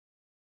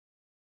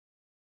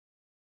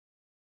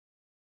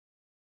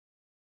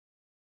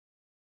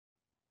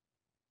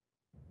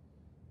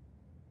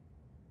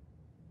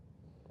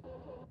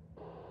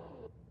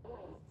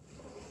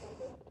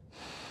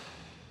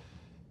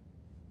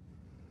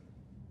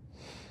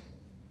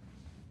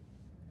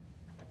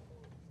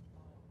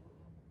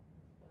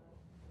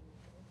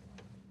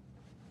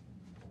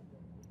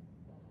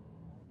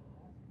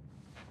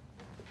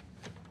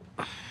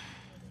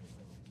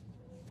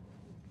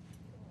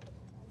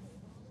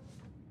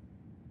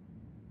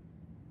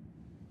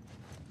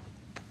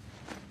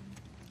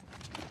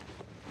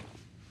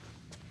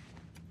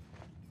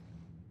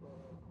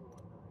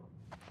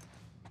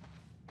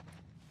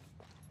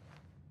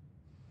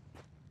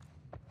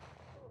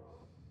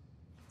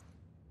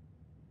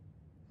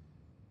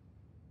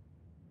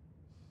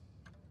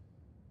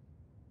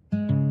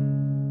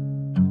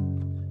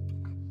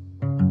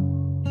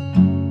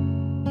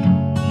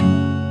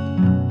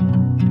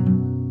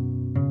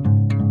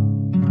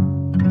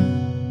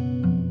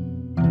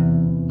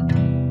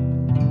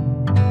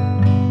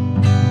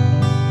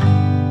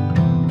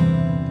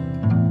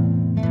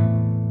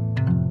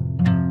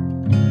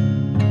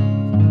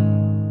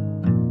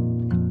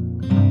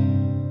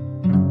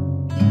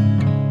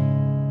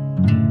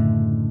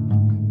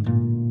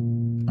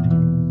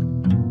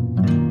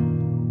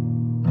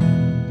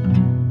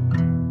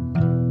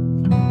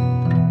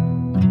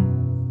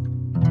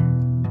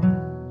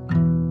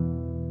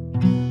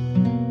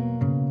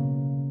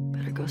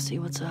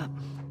What's up?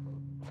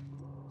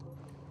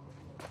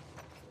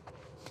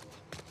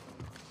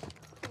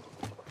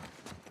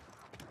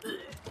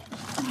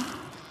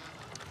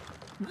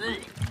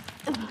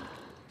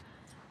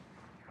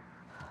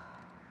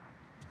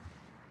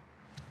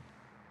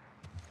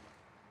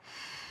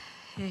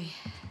 Hey.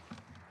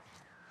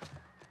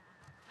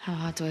 How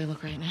hot do I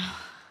look right now?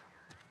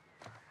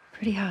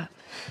 Pretty hot.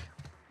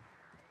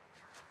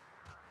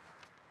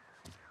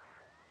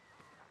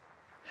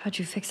 How'd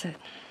you fix it?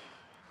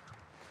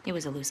 It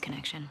was a loose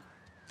connection.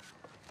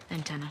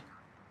 Antenna.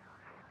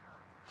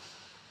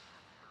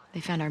 They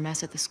found our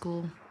mess at the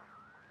school.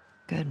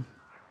 Good.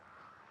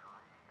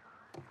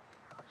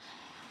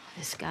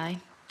 This guy,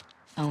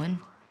 Owen,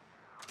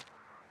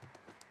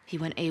 he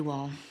went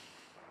AWOL.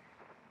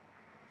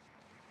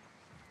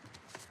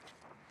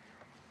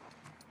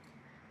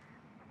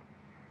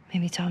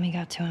 Maybe Tommy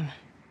got to him.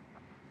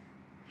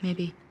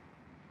 Maybe.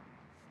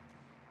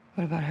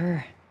 What about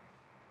her?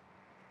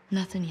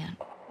 Nothing yet.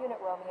 Unit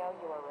Romeo,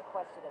 you are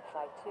requested at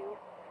Site 2.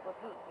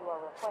 Repeat, you are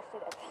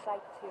requested at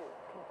Site 2.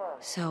 Confirm.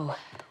 So,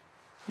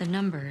 the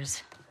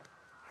numbers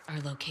are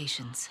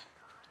locations.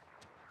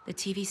 The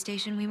TV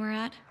station we were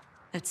at,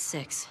 that's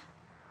 6.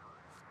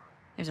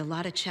 There's a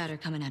lot of chatter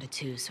coming out of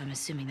 2, so I'm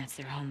assuming that's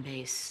their home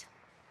base.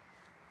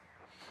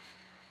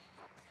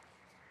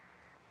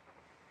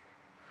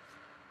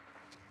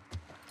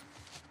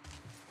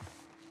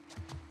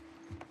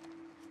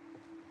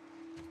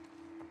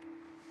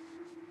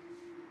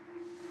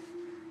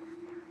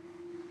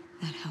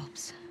 That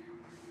helps.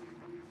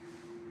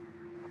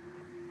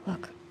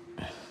 Look.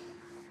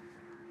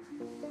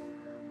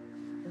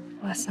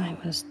 Last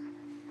night was...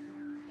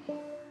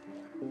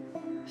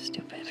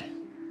 stupid.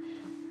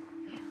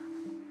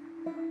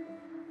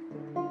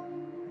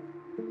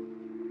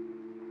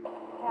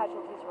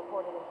 Casualties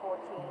reported in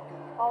 14.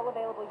 All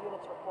available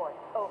units report.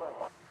 Over.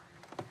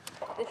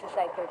 This is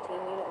Site 13.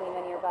 Unit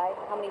Lima nearby.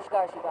 How many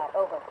scars you got?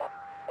 Over.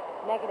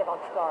 Negative on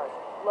scars.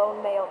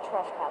 Lone male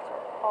trespasser.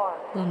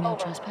 Armed. Lone male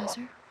Over.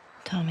 trespasser?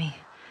 Tommy,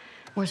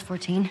 where's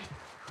 14?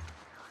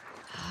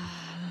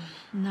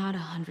 Not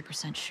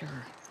 100%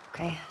 sure.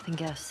 Okay, then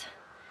guess.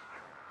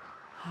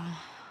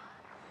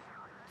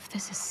 If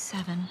this is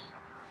 7,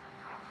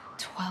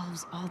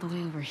 12's all the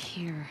way over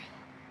here.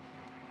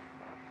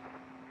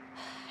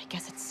 I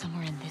guess it's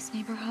somewhere in this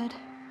neighborhood?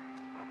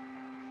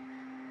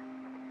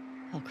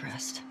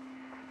 Hillcrest.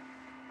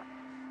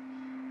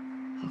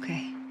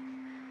 Okay.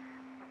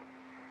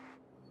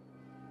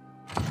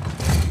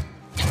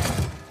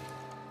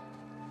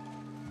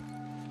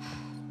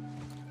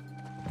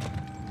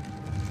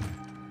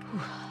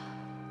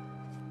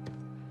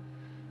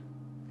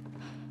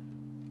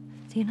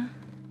 Tina?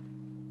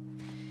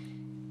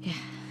 Yeah.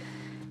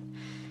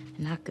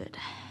 Not good.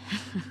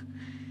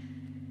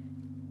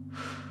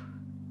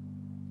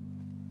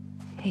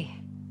 Hey.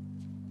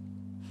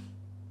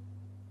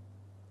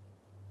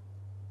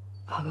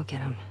 I'll go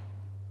get him.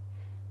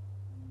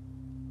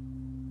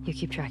 You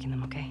keep tracking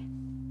them, okay?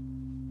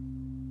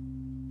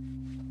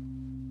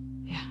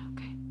 Yeah,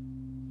 okay.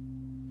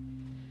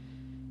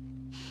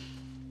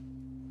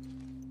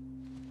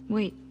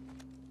 Wait.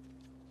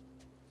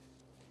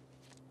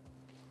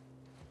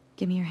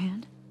 Give me your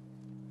hand.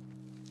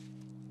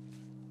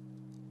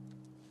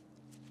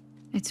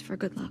 It's for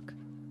good luck.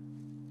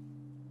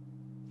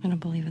 I don't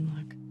believe in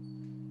luck.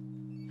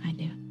 I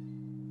do.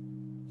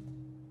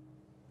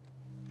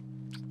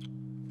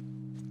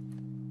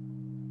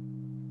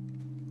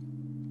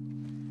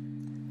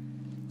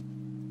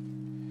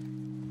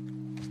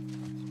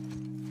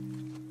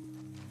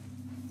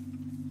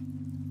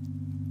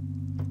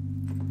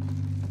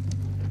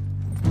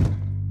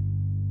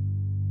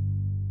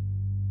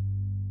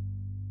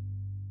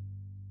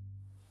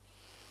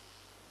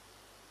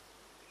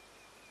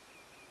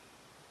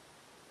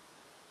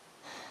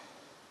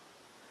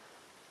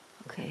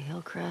 Okay,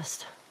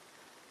 Hillcrest.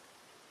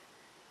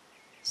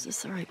 Is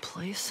this the right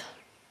place?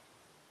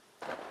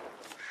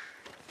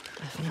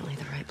 Definitely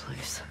the right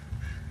place.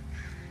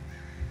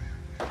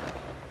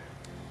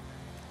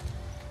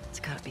 It's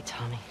gotta be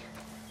Tommy.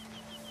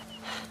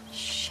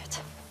 Shit.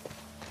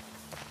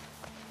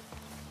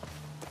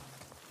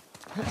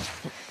 This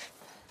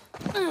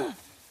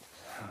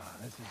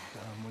is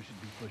dumb. We should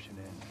be pushing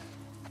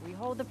in. We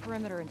hold the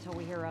perimeter until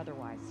we hear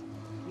otherwise.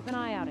 Keep an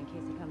eye out in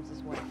case he comes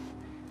this way.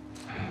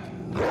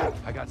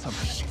 I got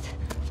something. Shit.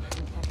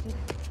 Infected?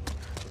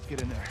 Let's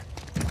get in there.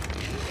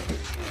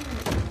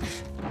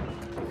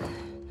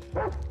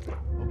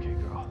 Okay,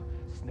 girl.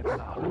 Snip it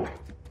out.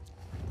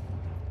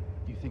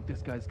 You think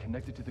this guy's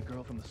connected to the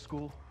girl from the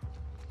school?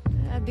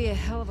 That'd be a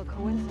hell of a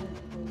coincidence.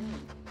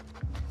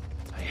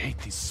 I hate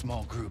these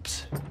small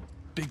groups.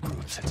 Big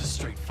groups, it's a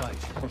straight fight.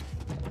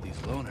 These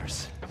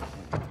loners,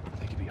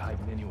 they could be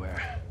hiding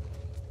anywhere.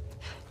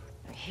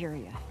 I hear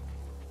ya.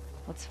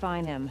 Let's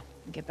find him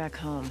and get back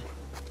home.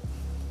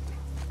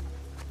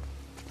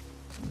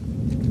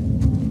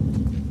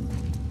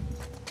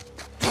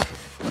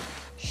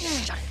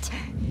 Shut it.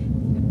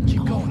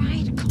 Keep going. All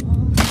right,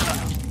 calm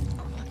down.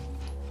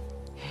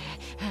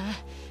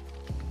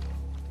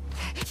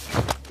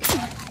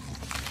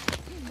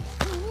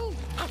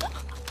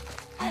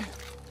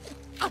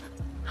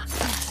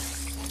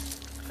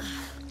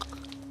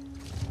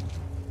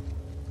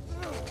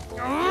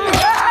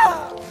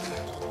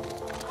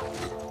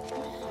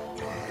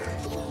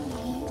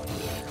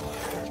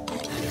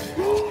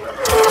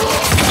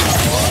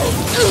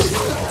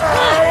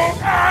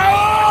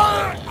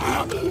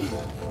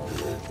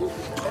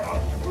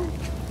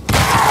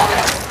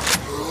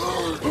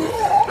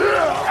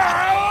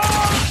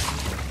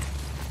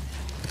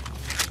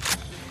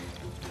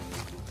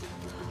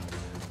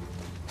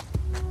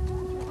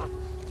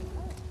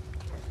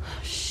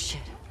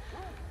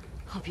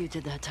 Hope you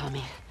did that,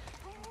 Tommy.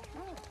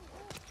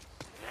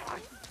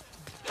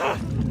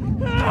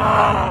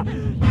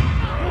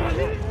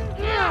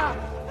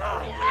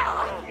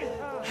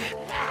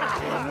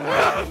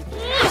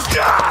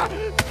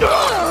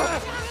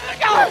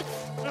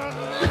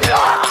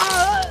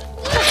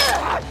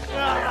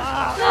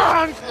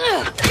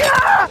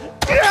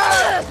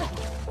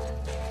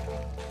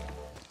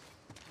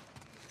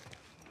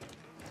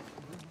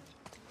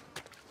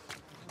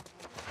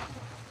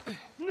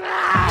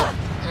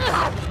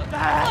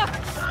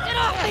 Get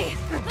off me!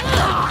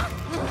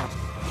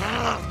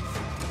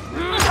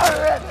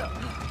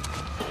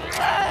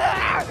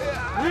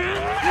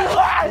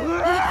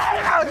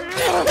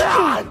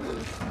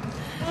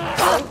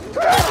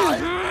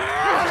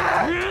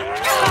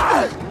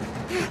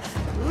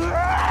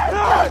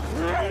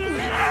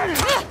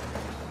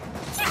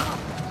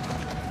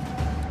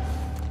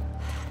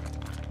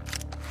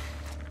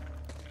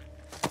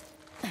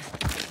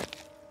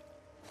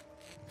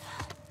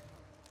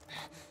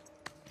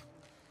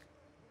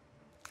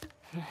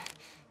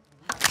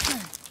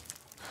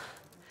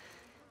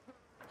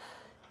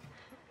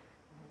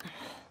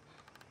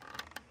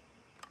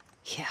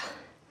 Yeah,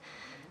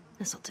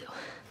 this'll do.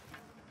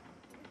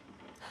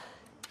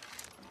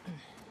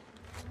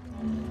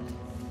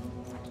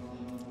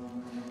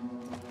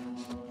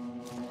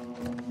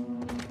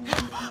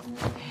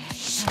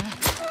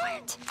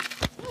 Quiet.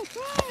 Oh,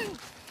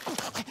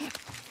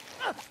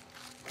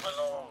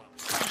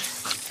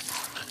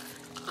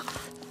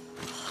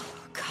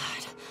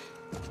 God.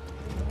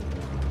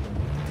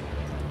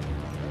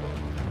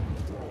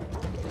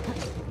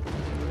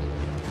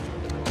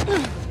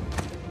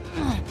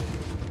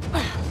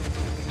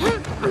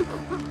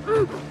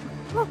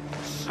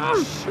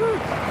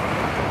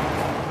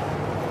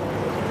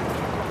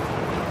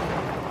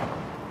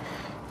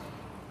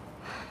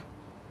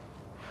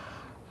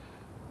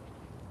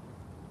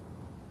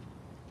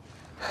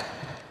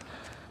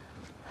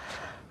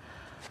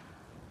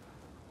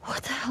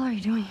 What the hell are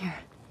you doing here?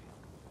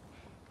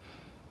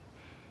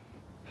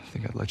 I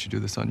think I'd let you do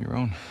this on your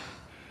own.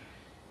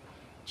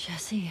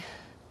 Jesse,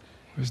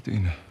 Where's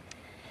Dina?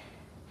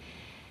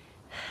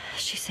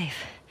 she's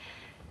safe.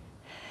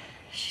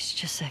 She's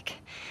just sick.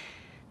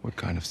 What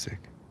kind of sick?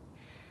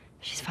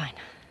 She's fine.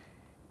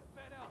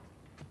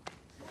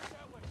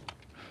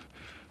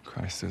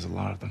 Christ, there's a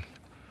lot of them.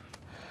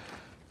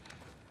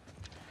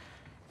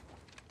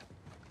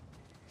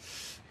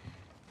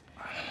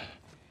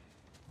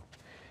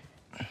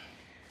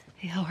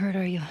 Hey, how hurt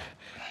are you?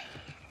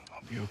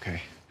 I'll be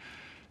okay.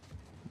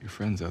 Your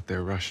friends out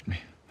there rushed me.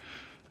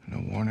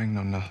 No warning,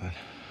 no nothing.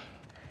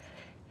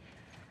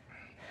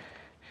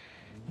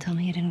 Tell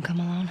me you didn't come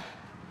alone.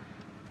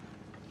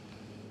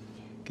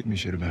 Give me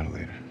shit about it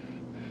later.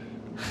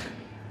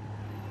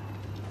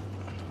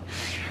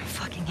 You're a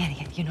fucking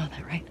idiot. You know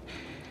that, right?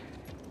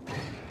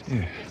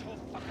 Yeah.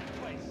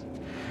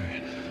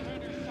 Right.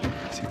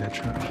 See that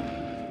trail?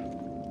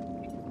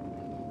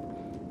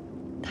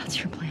 That's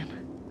your plan.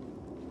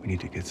 We need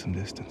to get some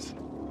distance.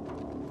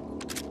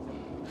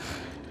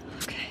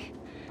 Okay.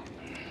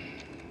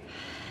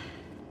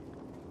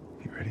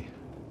 You ready?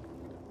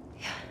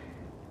 Yeah.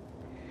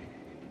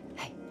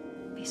 Hey,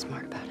 be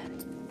smart about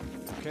it.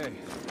 Okay,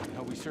 what the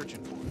hell are we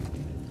searching for?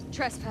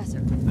 Trespasser.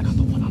 I got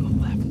the one on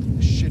the left.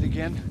 This shit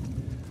again?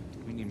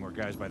 We need more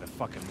guys by the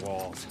fucking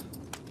walls.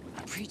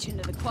 Preaching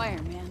to the choir,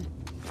 man.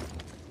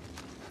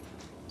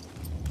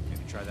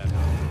 Maybe try that out.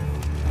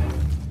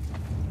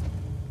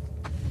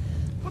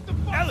 What the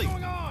fuck's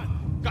going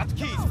on? Got the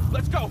keys.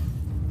 Let's go.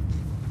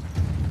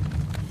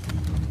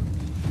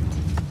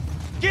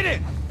 Get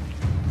in!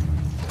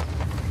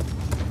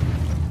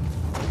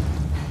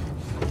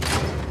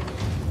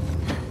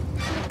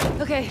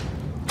 Okay.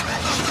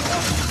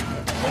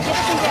 Get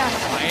some gas.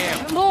 I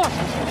am. More!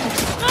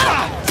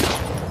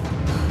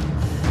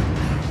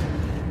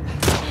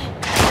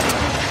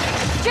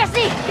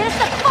 Jesse, get us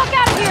the fuck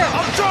out of here!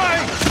 I'm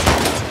trying!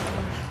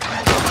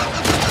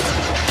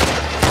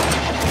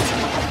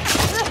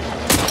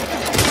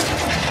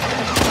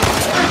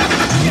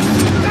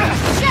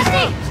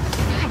 Jesse!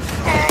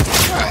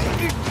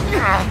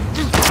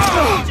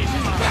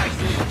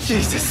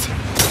 Jesus!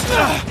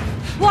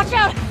 Watch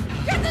out!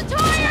 Get the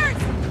tires!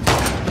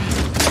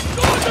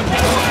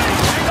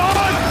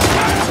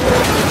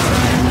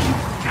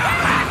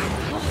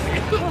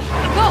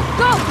 Go,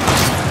 go!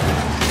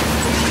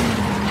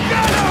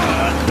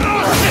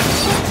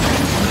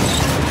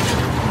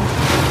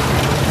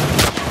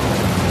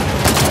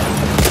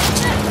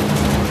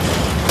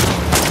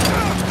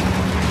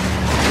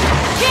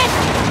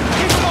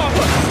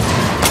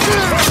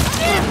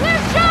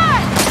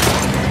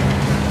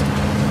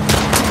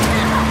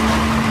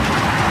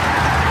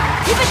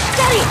 Keep it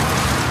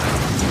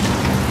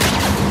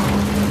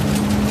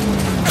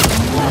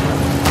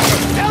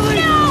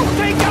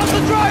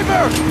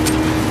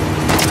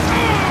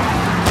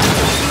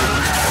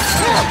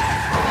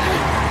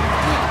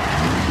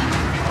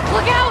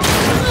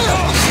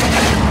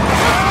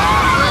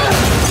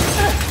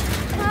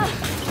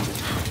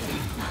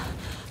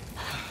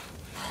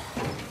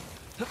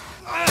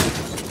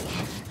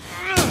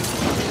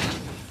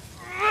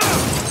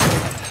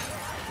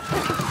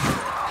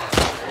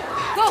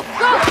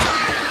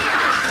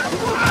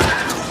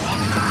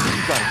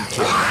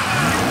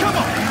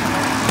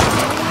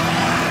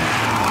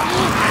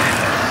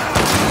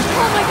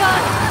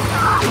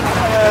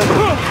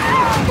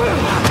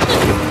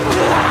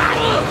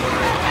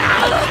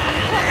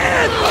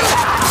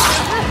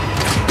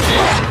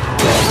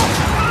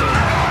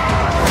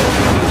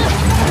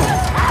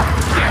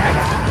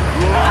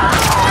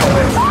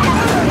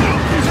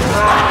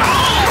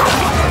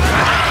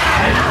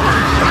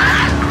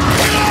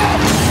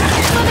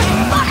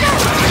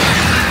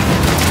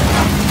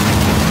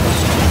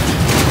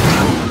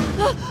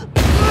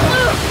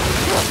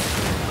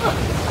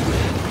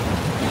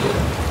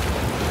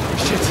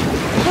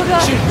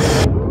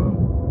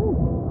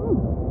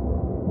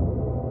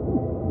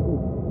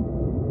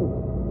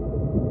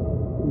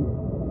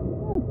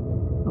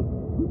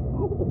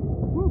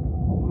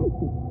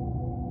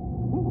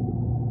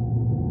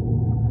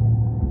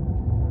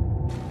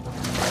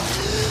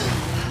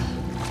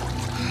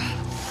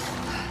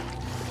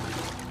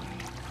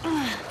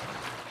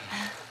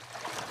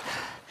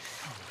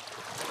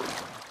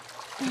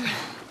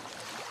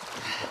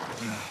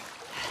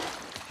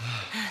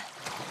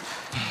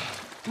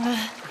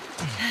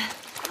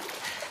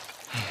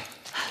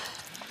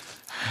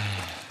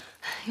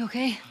You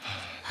okay?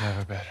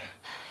 Never better.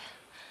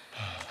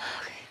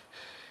 Okay.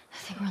 I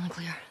think we're on the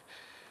clear.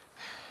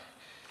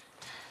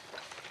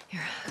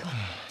 Here, come on.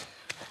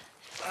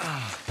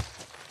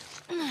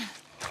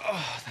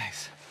 Oh,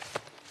 thanks.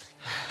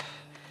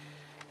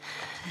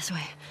 This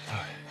way.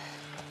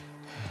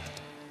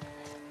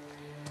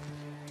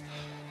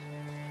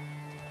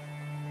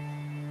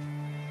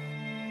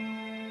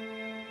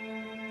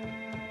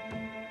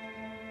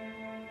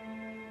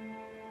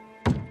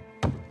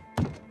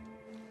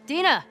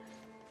 Dina!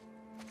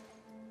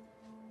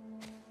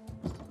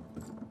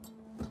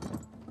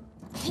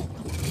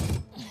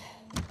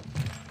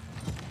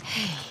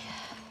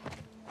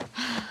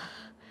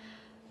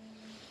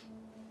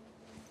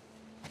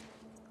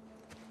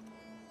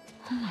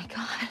 Oh my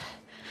God.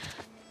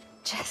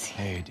 Jesse.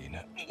 Hey,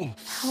 Dina. Ooh.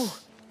 Oh,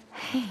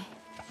 hey.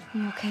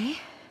 You okay?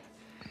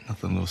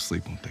 Nothing a little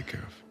sleep won't take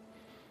care of.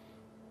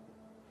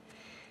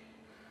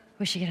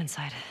 We should get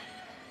inside.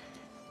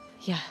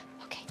 Yeah,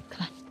 okay,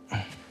 come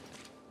on.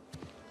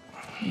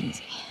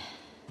 Easy.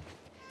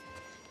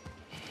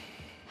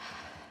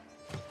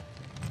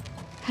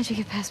 How'd you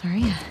get past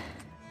Maria?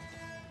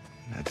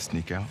 I had to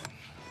sneak out.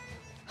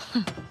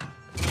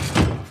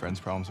 My friend's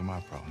problems are my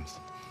problems.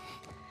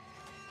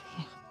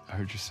 Yeah. I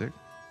heard you're sick.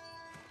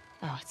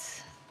 Oh,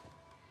 it's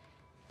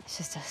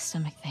just a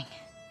stomach thing.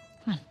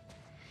 Come on.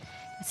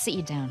 Let's sit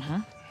you down,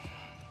 huh?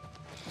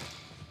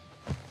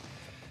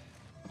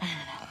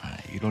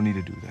 You don't need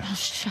to do Oh, that.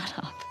 shut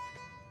up.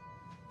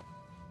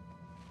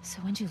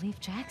 So when'd you leave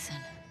Jackson?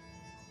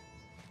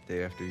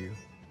 Day after you,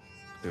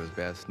 there was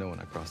bad snow when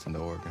I crossed into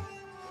Oregon.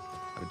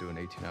 I've been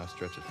doing 18-hour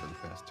stretches for the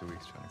past 2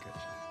 weeks trying to catch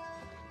you.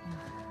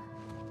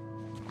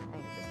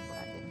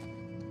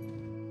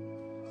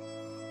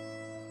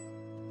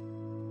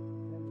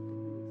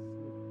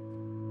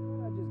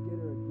 I just get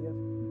her a gift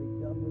and be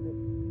done with it.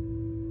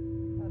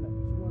 I know,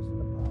 she wants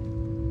some pop.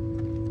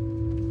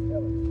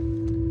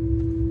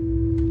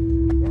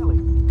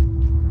 Ellie.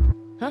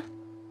 Huh?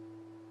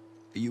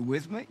 Are you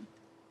with me?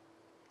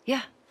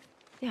 Yeah.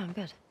 Yeah, I'm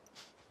good.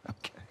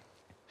 Okay.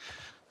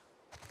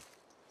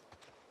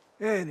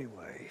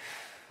 Anyway,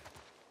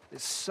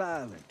 this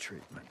silent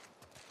treatment.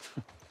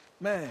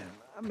 Man,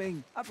 I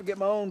mean, I forget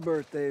my own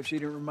birthday if she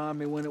didn't remind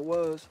me when it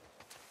was.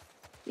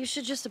 You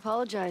should just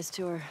apologize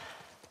to her.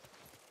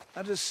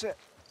 I just said...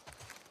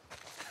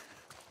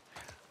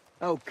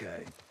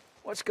 Okay,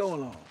 what's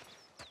going on?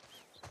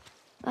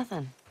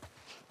 Nothing.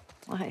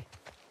 Why?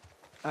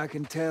 I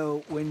can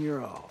tell when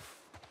you're off.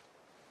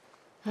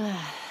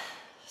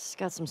 Just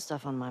got some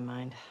stuff on my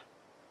mind.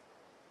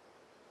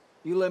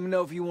 You let me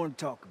know if you want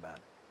to talk about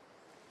it.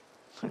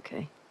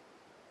 Okay.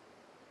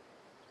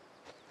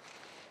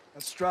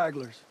 That's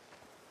stragglers.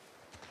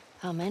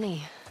 How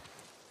many?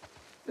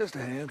 Just a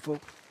handful.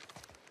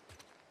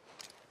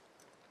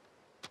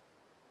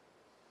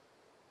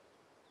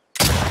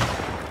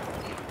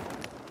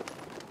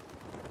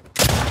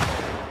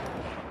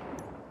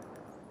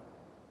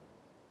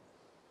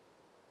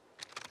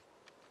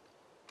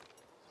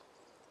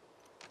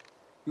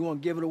 You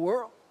want to give it a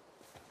whirl?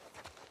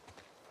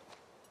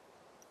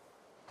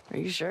 Are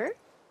you sure?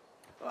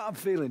 Well, I'm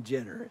feeling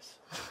generous.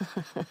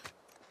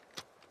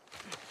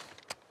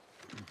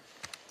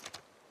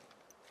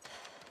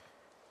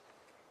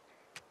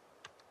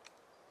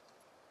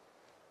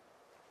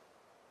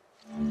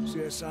 See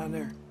that sign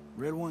there?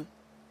 Red one?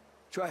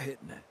 Try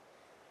hitting that.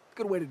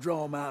 Good way to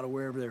draw them out of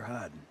wherever they're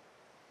hiding.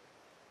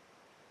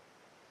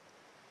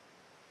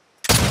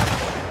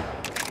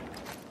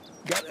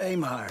 Got to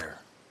aim higher.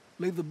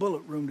 Leave the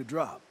bullet room to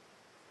drop.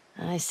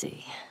 I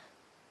see.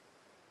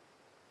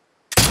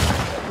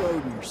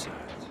 Road in your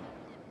sights.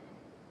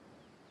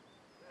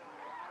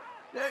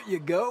 There you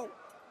go.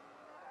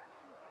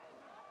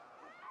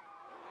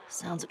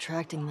 Sounds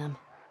attracting them.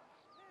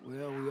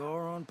 Well, we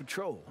are on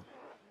patrol.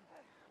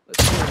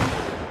 Let's go.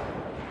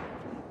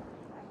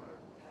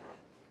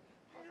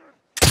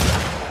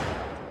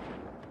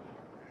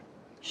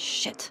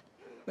 Shit.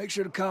 Make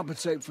sure to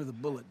compensate for the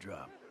bullet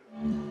drop.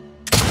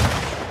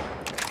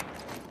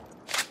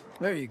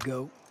 There you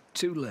go.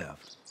 2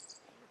 left.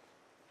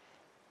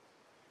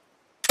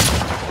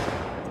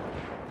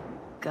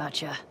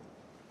 Gotcha.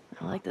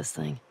 I like this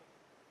thing.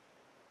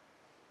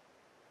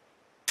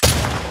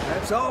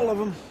 That's all of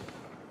them.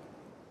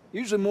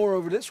 Usually more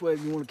over this way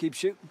if you want to keep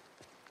shooting.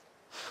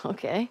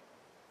 Okay.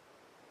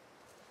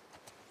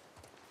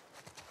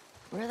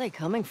 Where are they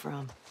coming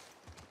from?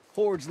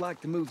 Hordes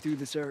like to move through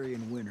this area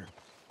in winter.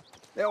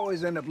 They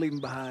always end up leaving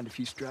behind a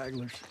few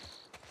stragglers.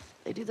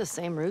 They do the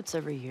same routes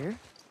every year?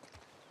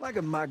 Like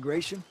a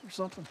migration or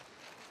something.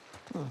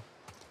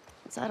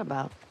 What's that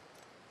about?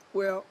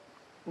 Well,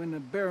 when the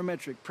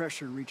barometric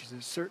pressure reaches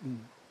a certain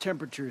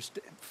temperature...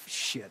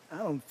 Shit, I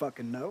don't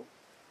fucking know.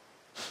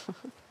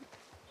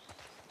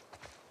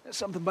 There's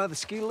something by the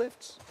ski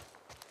lifts.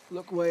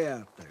 Look way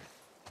out there.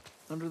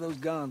 Under those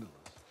gondolas.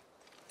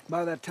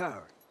 By that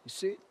tower. You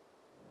see it?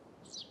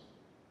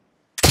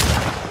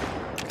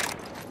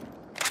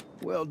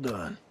 Well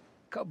done.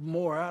 Couple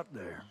more out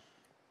there.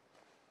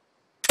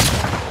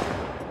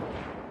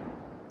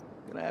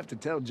 Gonna have to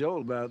tell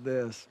Joel about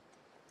this.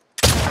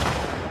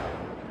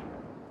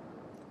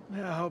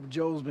 Yeah, I hope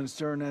Joel's been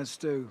stirring that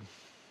stew.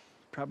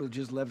 Probably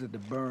just left it to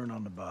burn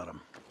on the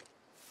bottom.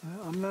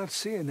 Well, I'm not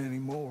seeing any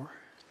more.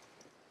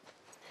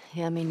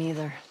 Yeah, me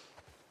neither.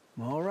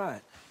 All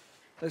right.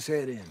 Let's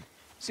head in.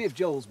 See if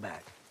Joel's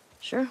back.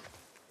 Sure.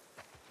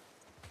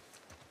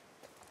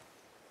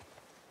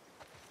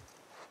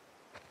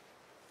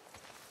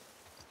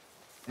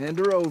 Hand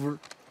her over.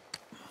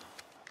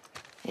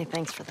 Hey,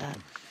 thanks for that.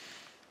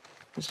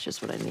 It's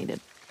just what I needed.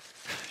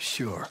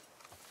 Sure.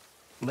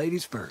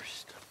 Ladies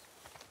first.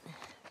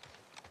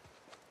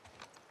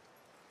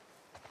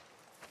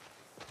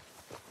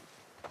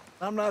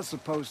 I'm not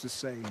supposed to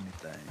say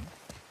anything,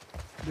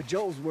 but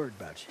Joel's worried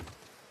about you.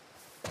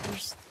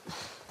 There's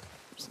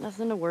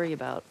nothing to worry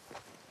about.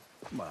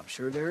 Well, I'm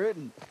sure there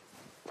isn't.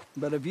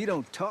 But if you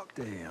don't talk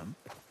to him,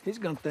 he's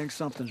gonna think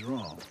something's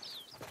wrong.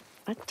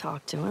 I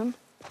talked to him.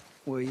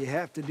 Well, you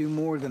have to do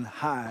more than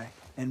hi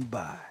and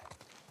bye.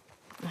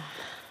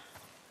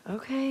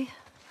 Okay,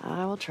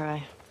 I will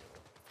try.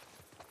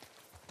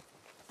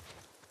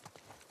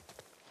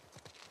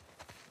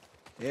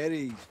 At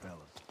ease,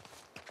 fellas.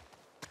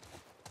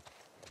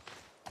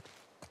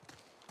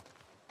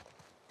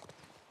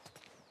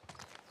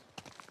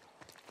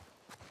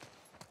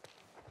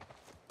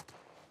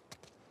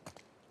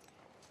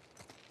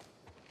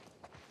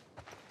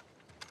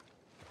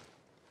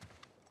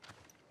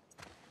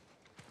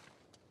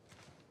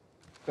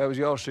 That was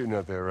y'all shooting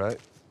up there, right?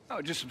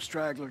 Oh, just some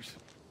stragglers.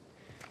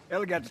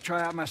 Ellie got to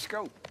try out my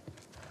scope.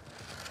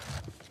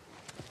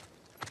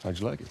 How'd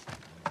you like it?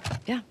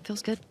 Yeah,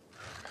 feels good.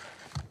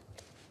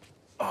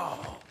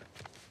 Oh.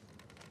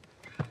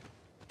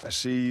 I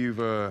see you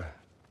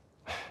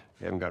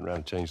haven't gotten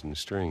around to changing the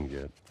strings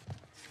yet.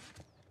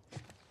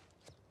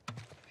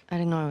 I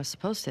didn't know I was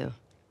supposed to.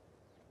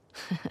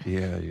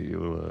 Yeah,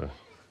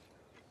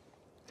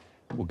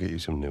 we'll get you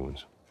some new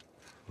ones.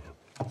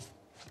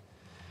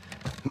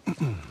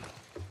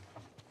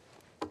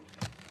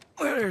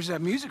 Well, there's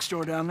that music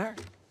store down there.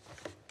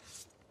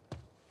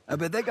 I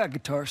bet they got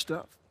guitar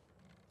stuff.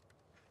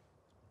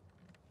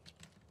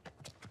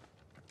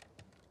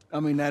 I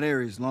mean, that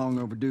area's long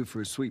overdue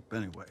for a sweep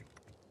anyway.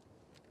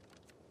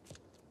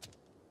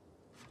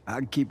 I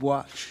can keep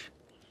watch.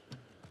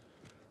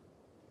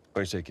 What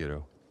do you say,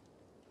 kiddo?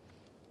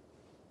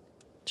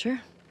 Sure.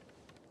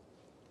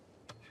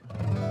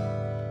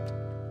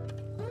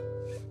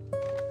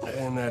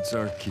 And that's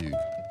our cue.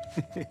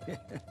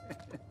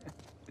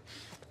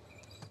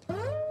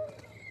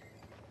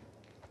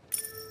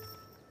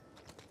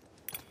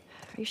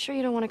 Are you sure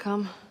you don't want to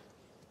come?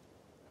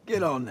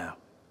 Get on now.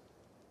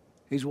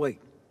 He's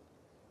waiting.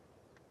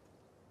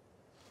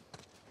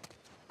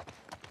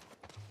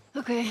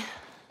 Okay,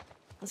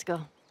 let's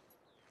go.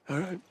 All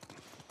right.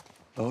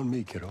 On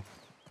me, kiddo.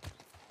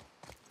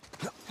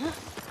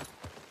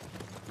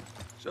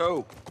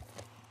 So,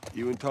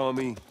 you and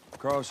Tommy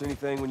cross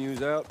anything when you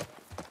was out?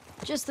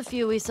 Just the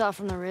few we saw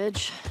from the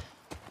ridge.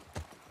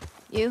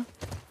 You?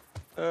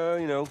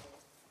 You know,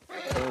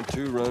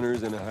 2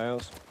 runners in a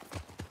house.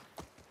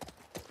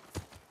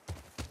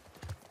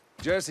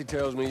 Jesse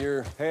tells me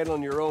you're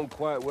handling your own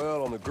quite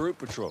well on the group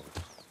patrols.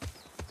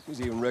 He's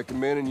even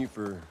recommending you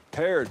for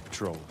paired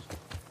patrols.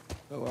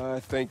 Though I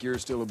think you're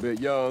still a bit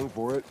young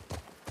for it.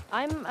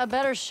 I'm a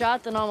better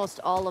shot than almost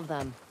all of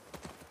them.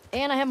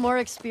 And I have more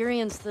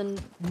experience than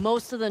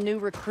most of the new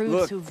recruits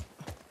Look, who've...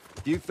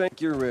 if you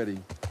think you're ready,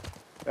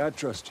 I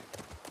trust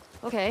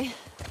you. Okay.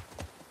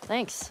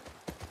 Thanks.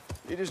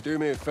 You just do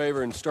me a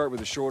favor and start with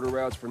the shorter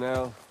routes for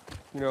now.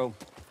 You know,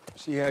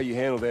 see how you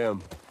handle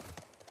them.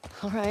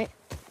 All right.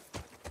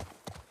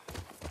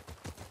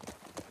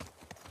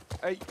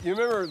 Hey, you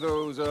remember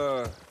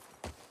those,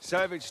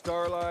 Savage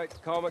Starlight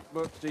comic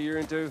books that you're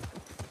into?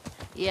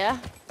 Yeah?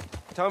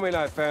 Tommy and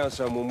I found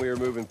some when we were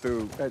moving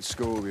through that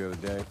school the other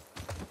day.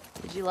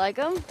 Did you like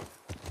them?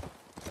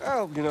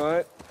 Oh, you know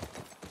what?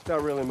 It's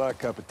not really my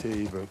cup of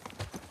tea, but...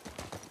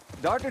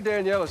 Dr.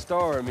 Daniela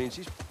Starr, I mean,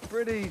 she's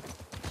pretty...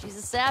 She's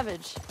a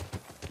savage.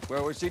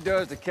 Well, what she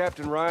does to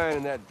Captain Ryan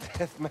in that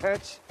death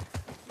match...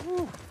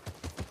 Whew.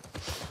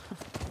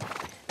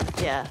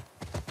 Yeah.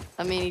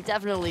 I mean, he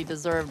definitely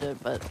deserved it,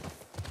 but...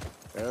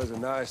 That was a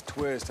nice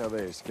twist how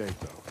they escaped,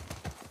 though.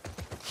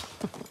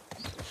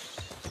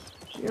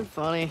 You're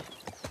funny.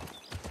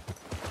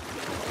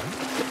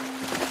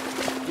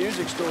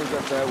 Music store's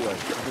up that way.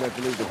 We're gonna have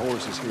to leave the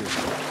horses here.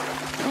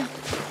 Yeah,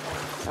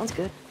 sounds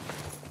good.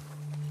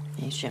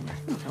 Hey, Shimmer,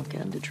 don't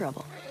get into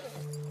trouble.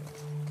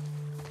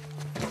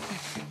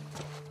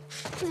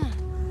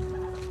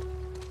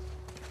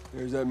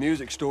 There's that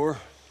music store.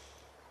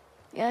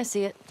 Yeah, I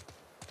see it.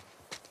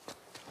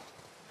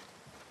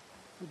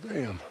 Well,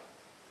 damn.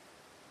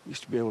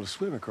 Used to be able to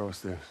swim across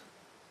this.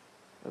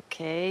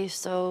 Okay,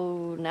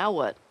 so now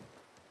what?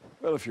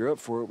 Well, if you're up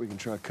for it, we can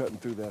try cutting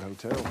through that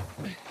hotel.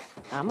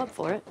 I'm up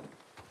for it.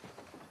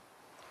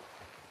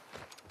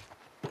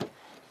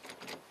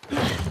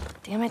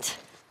 Damn it.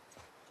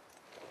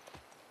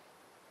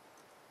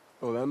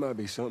 Oh, that might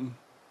be something.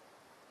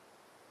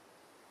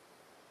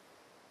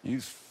 You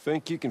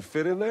think you can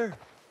fit in there?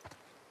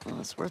 Well,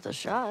 it's worth a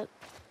shot.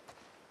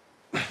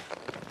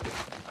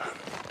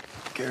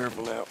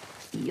 Careful now.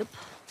 Yep.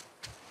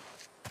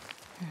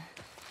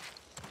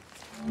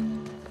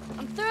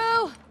 I'm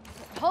through!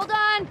 Hold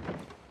on!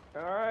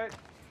 All right.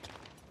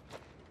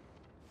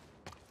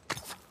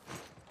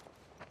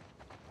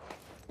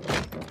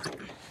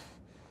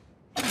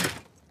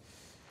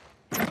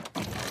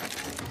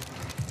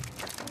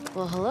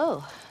 Well,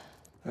 hello.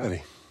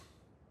 Howdy.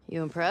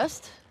 You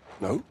impressed?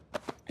 Nope.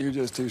 You're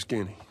just too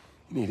skinny.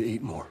 You need to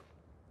eat more.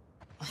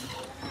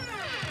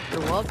 You're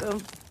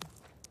welcome.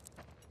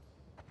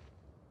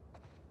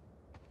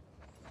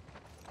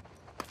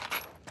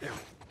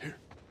 Here.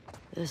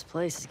 This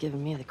place is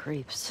giving me the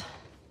creeps.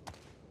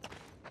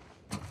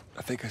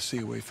 I think I see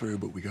a way through,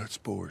 but we got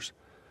spores.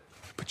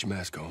 Put your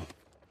mask on.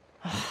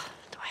 Do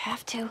I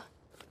have to?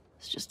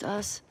 It's just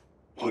us.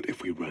 What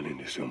if we run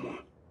into someone?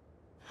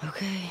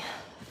 Okay,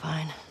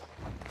 fine.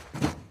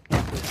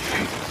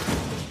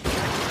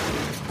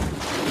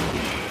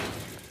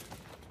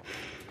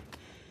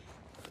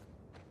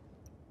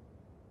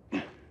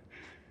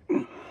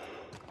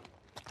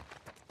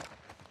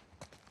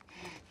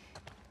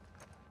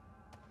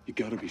 You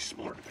gotta be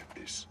smart about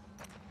this.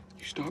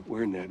 You stop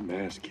wearing that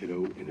mask,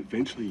 kiddo, and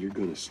eventually you're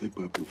gonna slip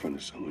up in front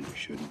of someone you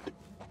shouldn't.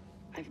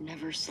 I've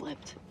never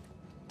slipped.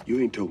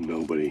 You ain't told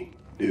nobody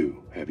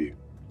new, have you?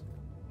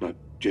 Not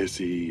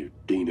Jesse or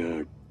Dina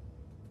or...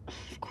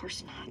 Of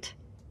course not.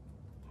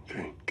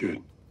 Okay,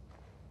 good.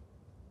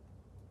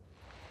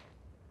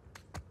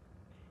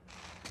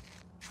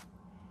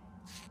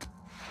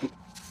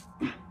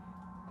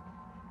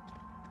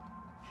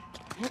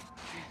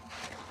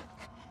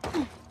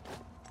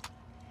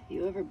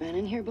 You ever been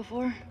in here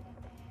before?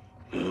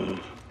 You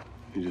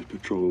just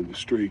patrol the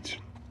streets.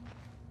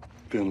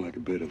 Feeling like a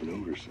bit of an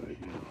oversight,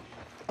 you know.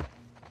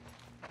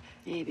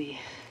 Maybe.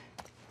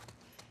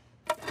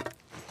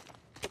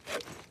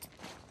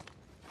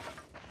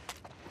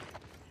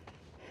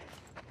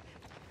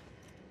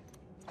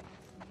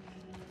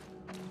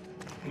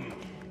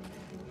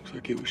 Looks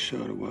like it was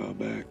shot a while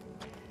back.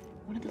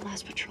 When did the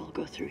last patrol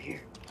go through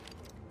here?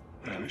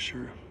 I'm not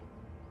sure.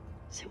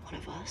 Is it one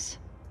of us?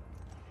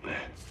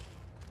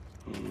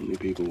 Only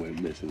people went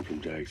missing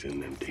from Jackson,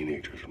 them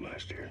teenagers from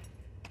last year.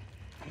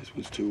 This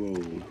one's too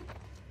old.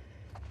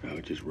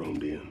 Probably just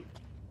roamed in.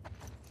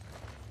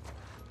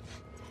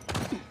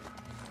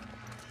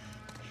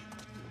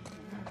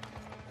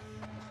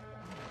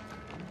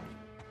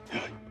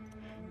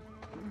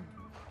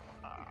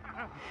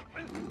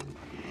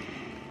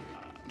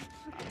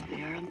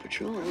 They are on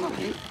patrol,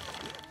 right?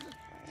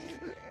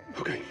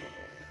 Okay.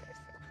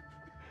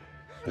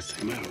 Let's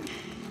take him out.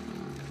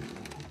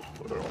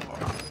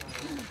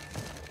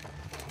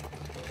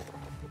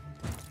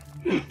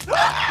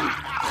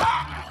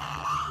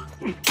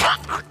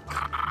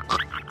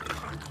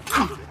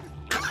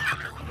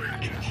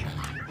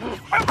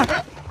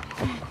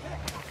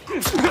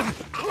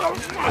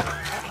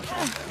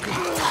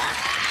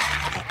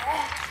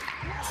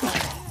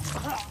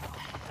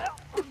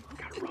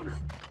 Got a runner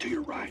to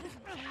your right.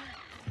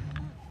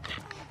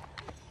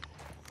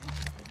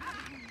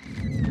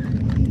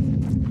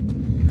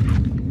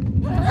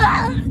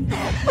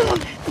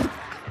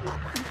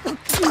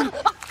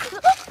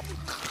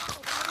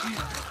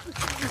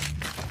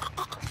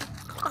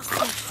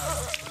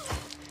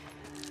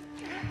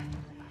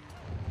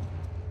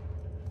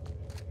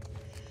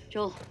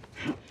 Joel,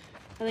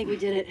 I think we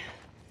did it.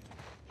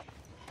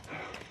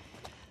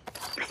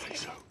 I think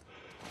so.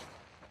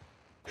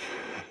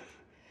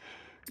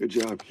 Good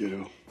job,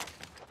 kiddo.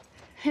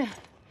 Yeah,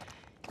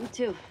 me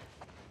too.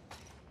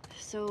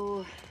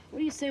 So, what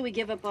do you say we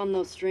give up on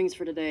those strings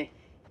for today?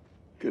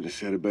 Couldn't have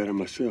said it better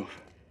myself.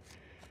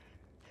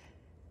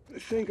 I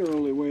think our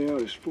only way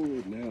out is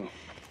forward now.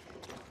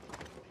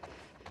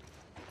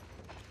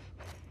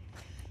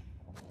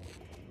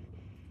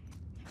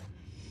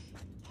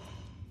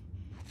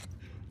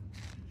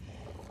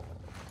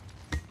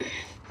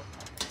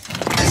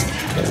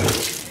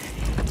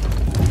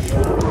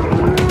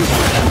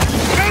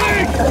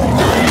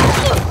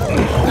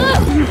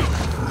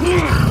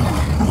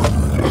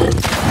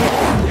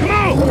 Come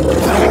on!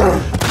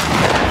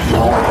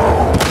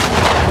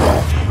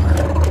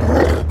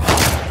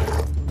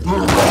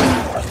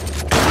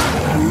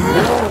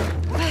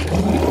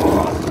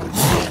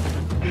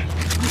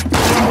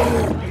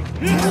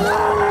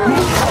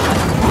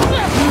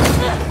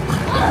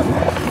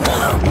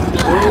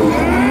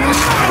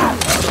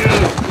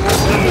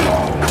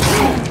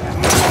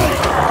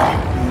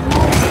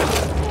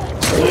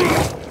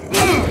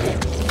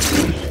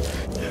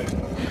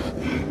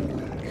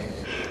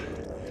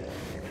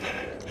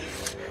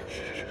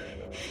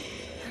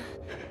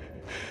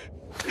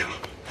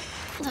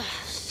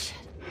 Shit.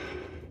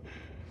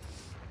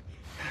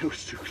 That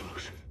was too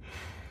close.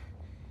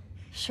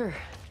 Sure.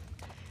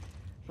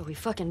 But we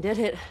fucking did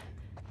it.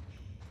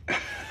 Yeah,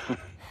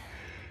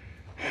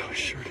 we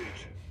sure did.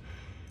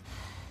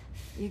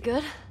 You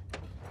good?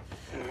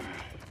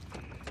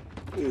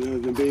 Other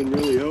than being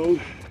really old,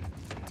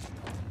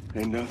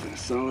 ain't nothing a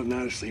solid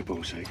night of sleep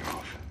won't shake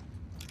off.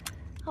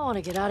 I want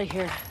to get out of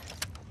here.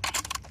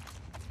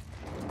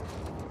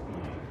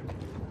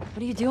 What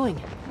are you doing?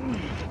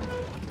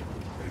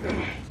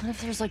 What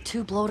if there's like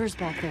 2 bloaters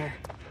back there?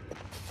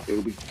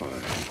 It'll be fine.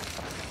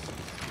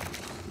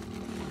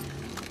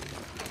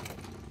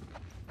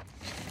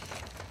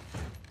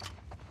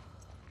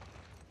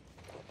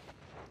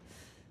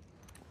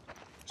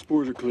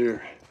 Spores are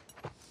clear.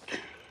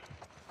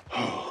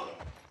 Oh.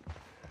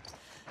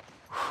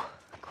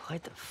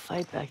 Quite the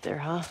fight back there,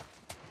 huh?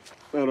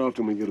 Not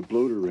often we get a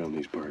bloater around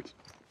these parts.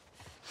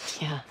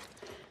 Yeah.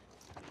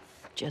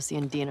 Jesse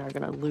and Dina are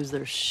gonna lose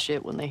their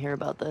shit when they hear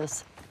about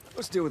this.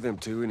 Let's deal with them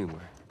two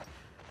anyway.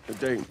 They're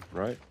dating,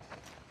 right?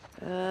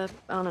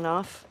 On and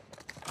off.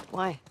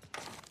 Why?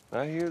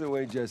 I hear the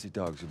way Jesse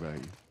talks about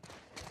you.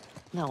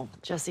 No,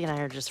 Jesse and I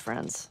are just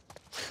friends.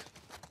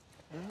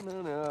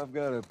 No, I've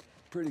got a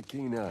pretty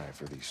keen eye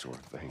for these sort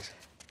of things.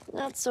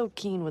 Not so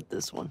keen with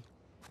this one.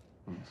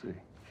 Let's see.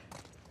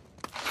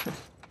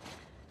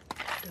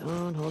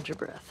 Don't hold your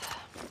breath.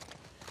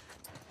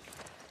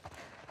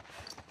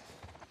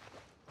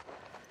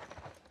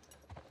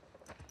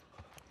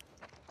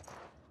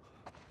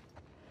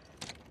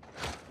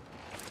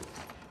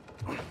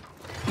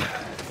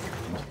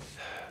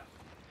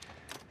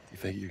 You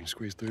think you can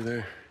squeeze through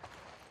there?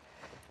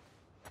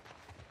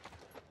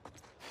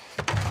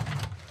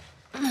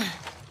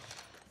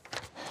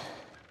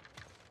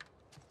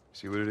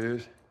 See what it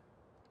is?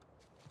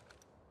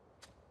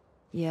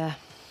 Yeah.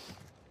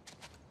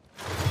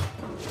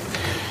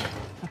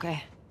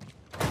 Okay.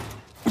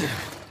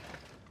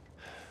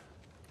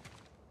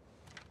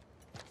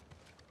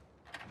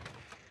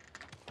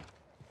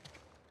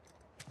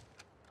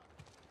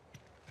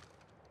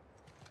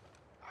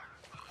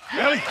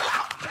 Ellie!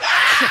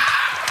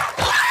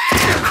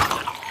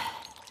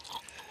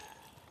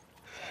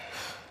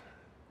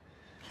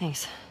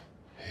 Thanks.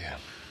 Yeah.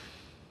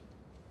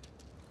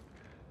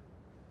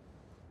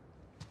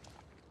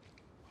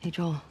 Hey,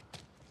 Joel.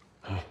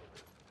 Huh?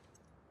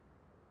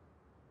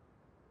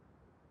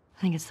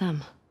 I think it's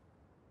them.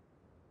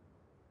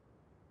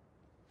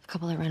 The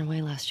couple that ran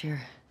away last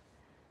year.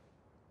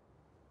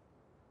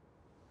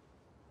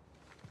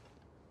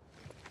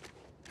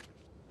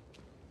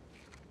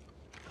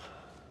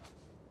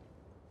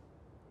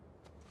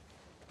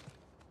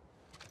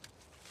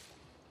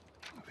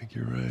 I think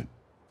you're right.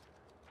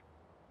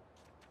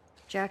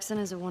 Jackson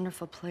is a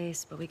wonderful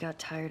place, but we got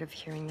tired of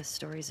hearing the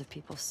stories of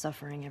people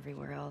suffering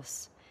everywhere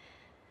else.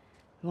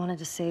 We wanted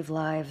to save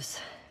lives.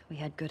 We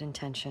had good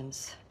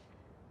intentions.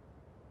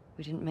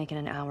 We didn't make it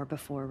an hour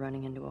before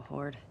running into a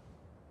horde.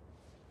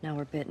 Now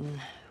we're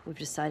bitten. We've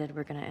decided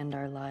we're gonna end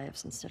our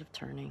lives instead of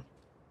turning.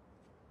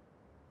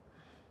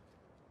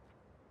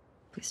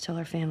 Please tell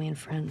our family and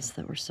friends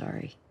that we're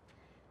sorry.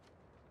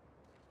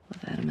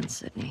 Love, Adam and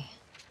Sydney.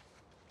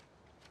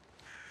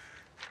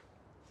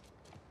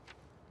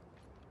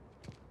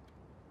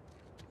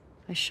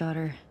 I shot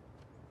her.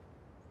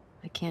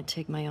 I can't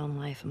take my own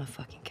life. I'm a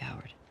fucking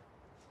coward.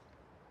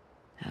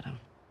 Adam.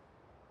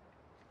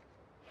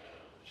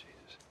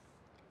 Jesus.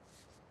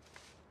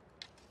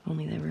 If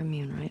only they were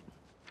immune, right?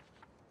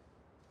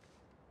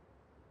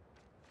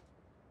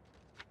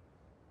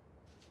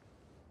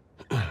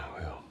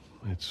 Well,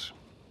 let's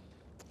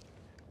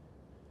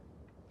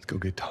go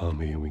get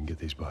Tommy and we can get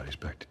these bodies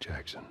back to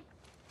Jackson.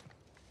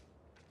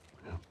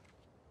 Yeah.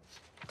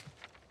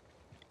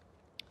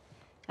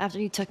 After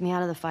you took me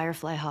out of the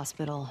Firefly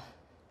Hospital,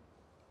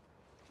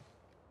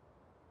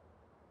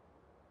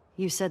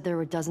 you said there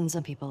were dozens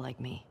of people like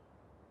me.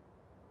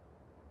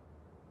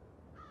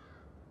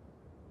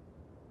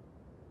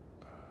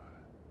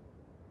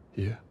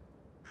 Yeah.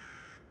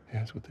 Yeah,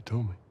 that's what they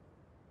told me.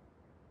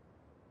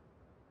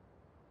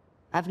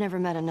 I've never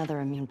met another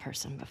immune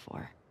person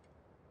before.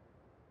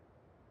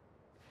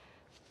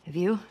 Have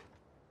you?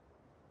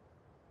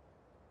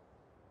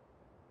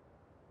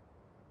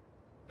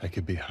 I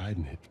could be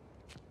hiding it.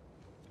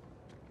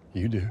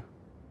 You do.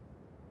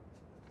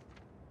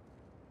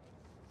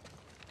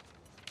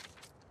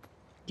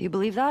 Do you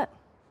believe that?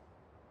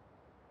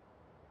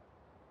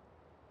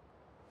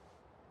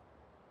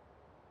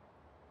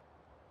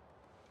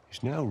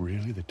 Is now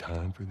really the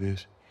time for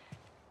this?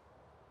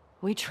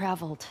 We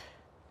traveled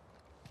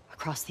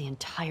across the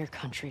entire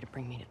country to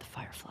bring me to the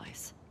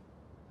Fireflies.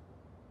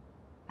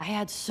 I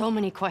had so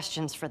many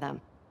questions for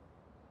them.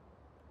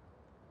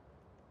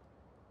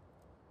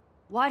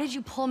 Why did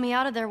you pull me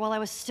out of there while I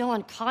was still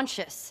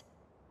unconscious?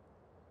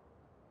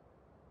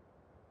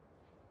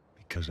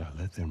 Because I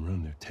let them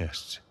run their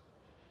tests.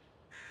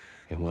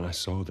 And when I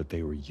saw that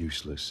they were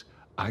useless,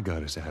 I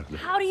got us out of there.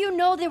 How do you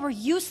know they were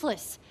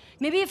useless?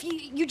 Maybe if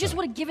you just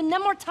would have given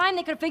them more time,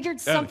 they could have figured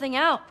something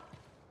out.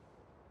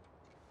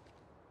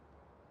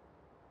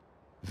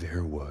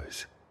 there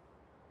was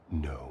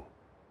no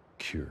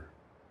cure.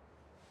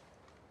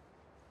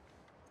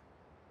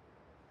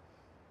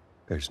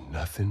 There's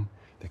nothing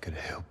that could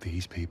help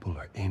these people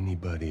or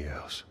anybody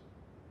else.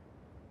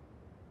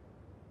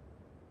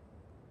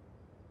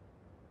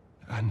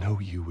 I know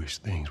you wish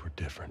things were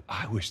different.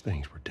 I wish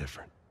things were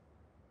different.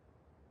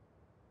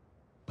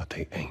 But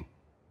they ain't.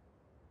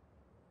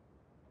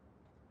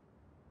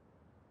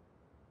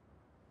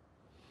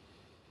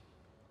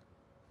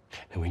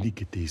 And we need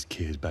to get these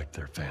kids back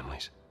to their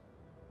families.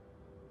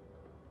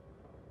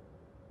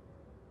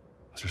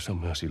 Is there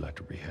something else you'd like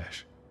to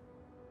rehash?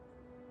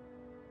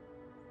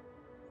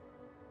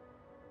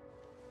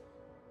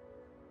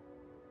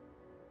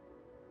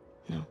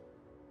 No.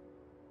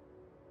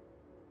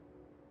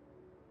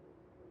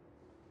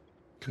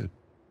 Good.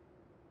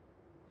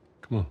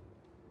 Come on.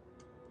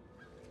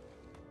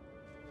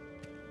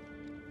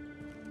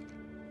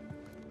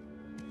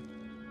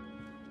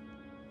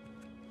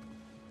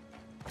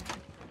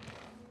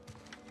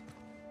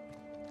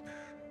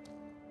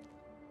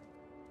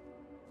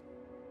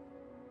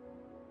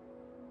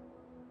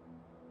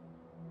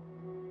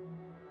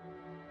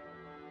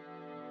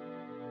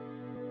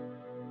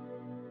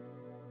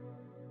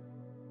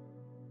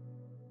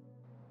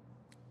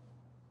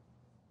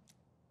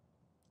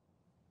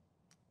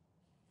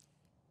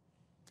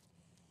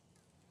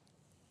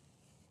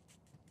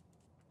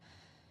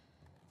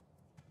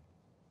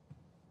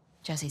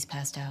 Jesse's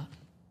passed out.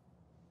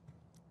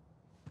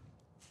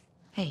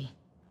 Hey,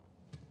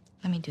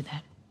 let me do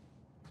that.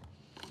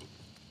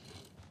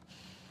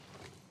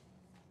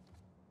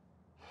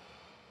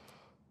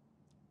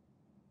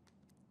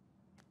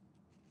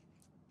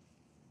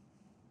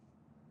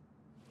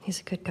 He's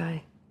a good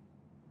guy.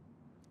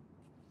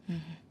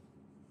 Mm-hmm.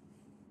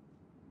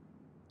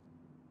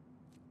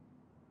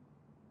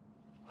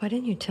 Why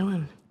didn't you tell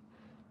him?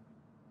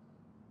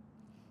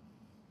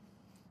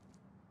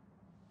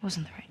 It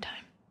wasn't the right time.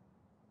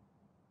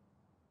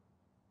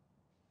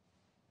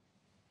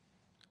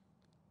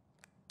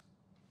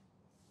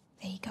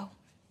 There you go.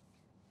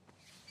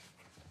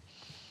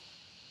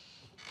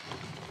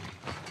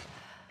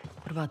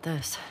 What about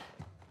this?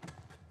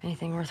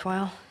 Anything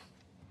worthwhile?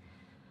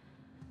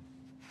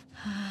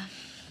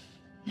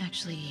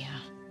 Actually, yeah.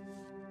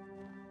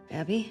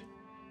 Abby?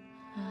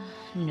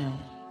 No.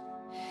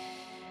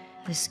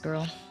 This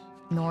girl,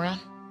 Nora,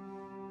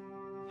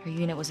 her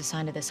unit was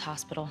assigned to this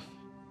hospital.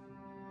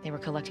 They were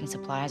collecting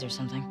supplies or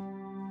something.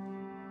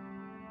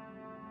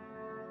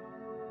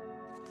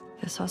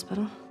 This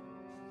hospital?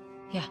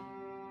 Yeah.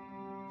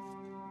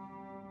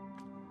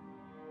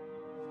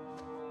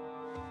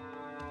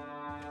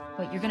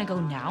 Wait, you're gonna go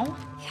now?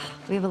 Yeah,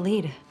 we have a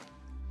lead.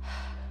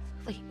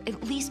 Like,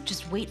 at least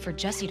just wait for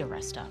Jessie to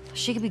rest up.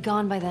 She could be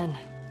gone by then.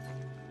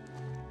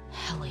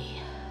 Ellie.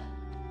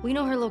 We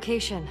know her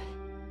location.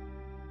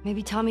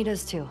 Maybe Tommy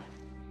does too.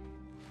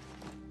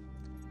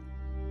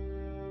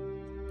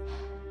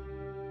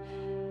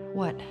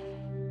 What?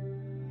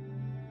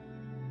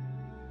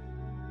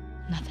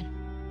 Nothing.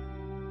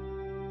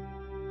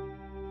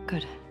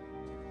 Good.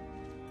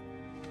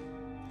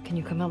 Can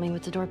you come help me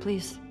with the door,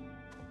 please?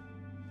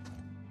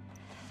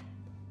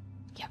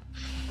 Yep.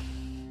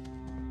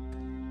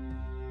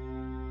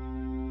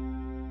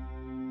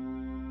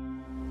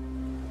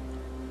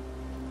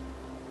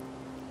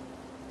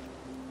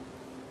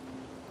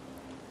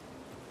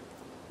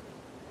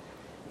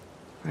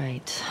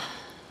 Right.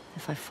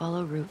 If I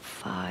follow Route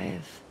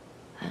 5,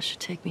 that should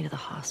take me to the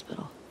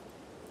hospital.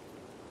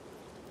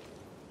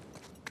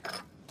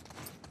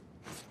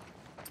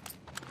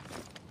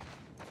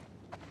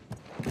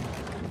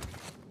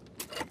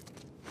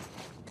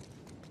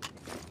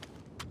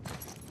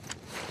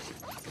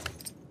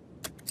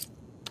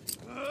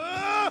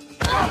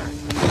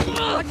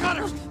 I got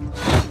her!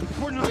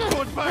 We're not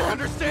going back,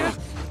 understand?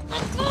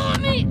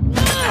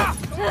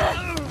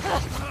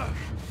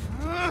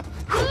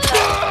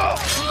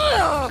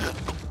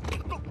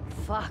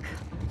 Fuck.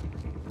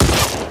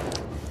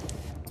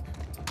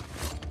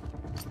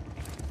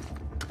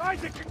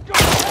 Isaac can go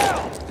to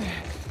hell!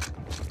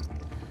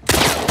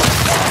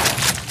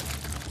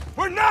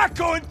 We're not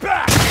going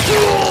back!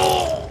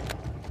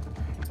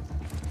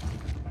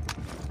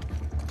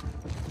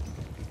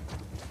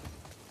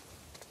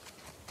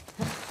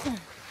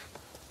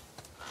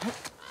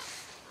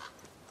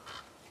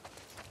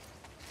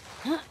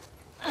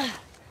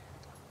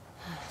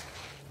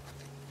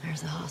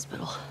 There's the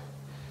hospital.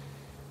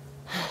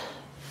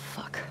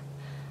 Fuck.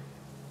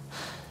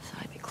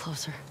 Thought I'd be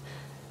closer.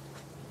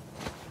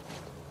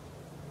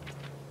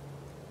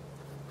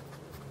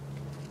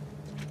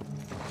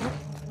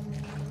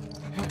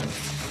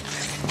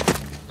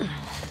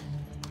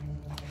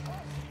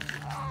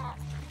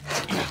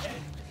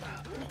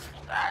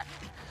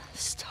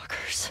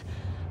 Stalkers.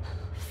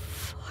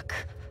 Fuck.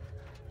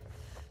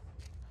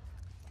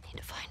 Need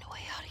to find a way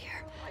out of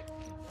here.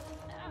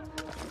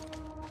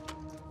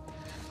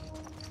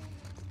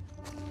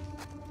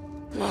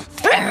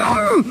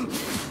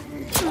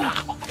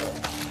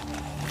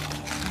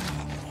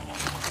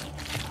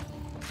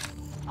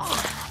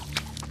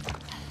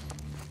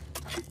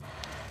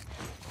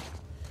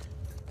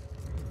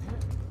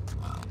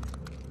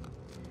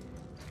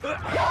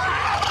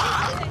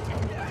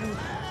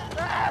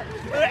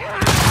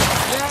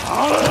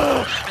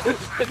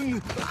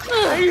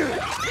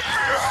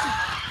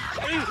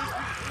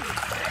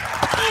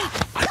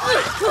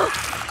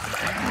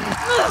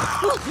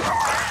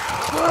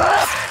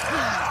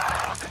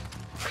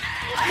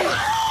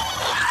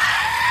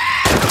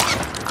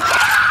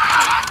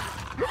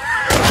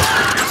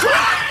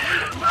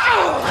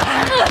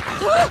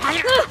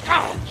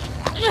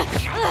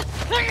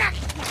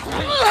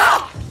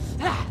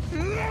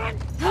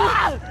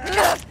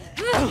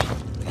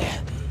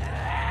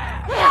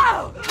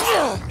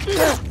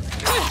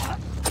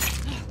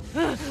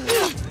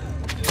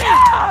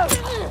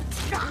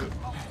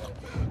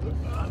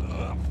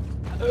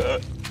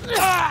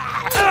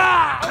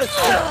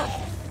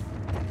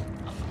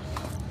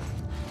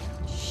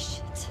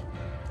 Shit.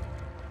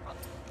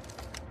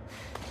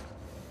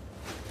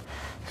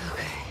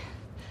 Okay.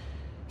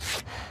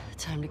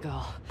 Time to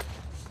go.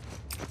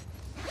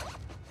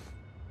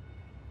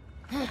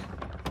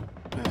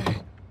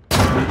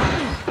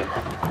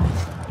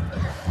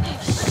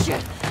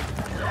 Shit.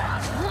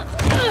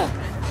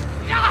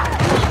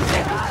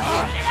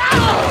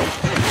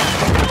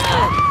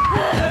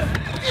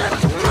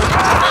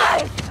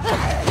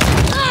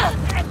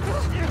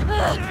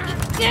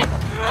 Get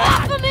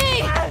off of me!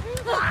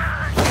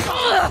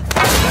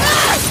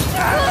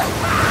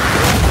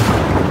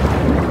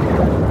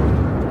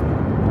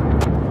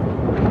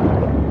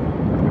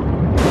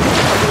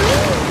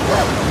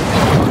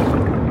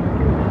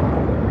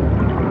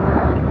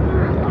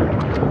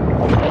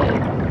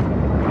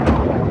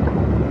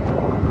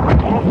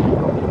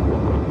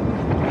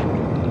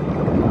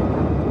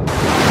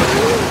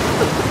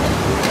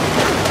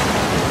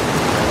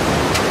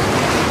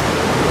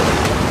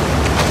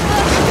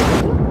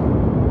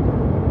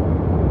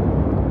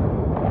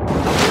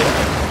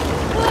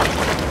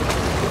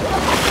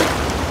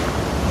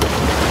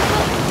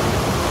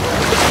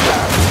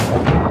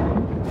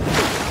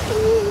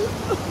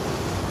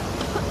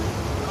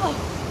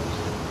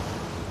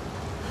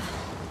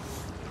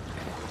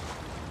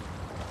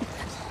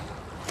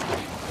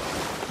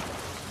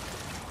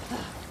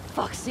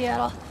 Fuck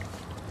Seattle.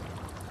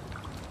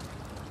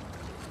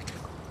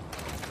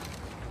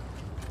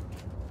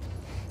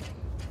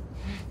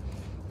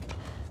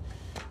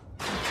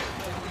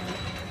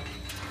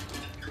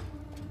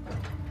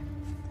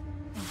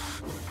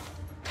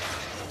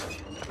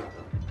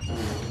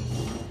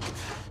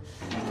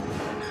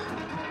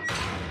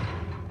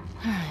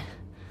 Alright.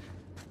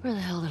 Where the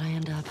hell did I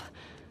end up?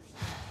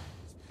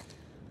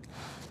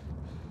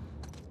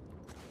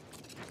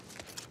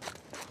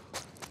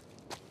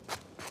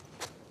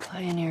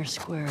 Pioneer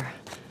Square.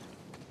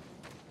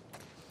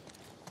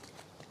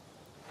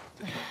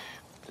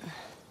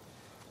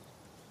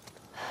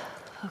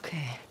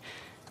 Okay.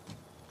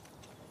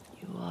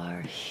 You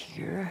are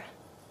here.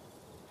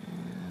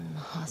 And the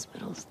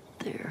hospital's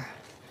there.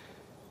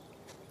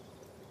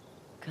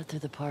 Cut through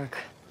the park.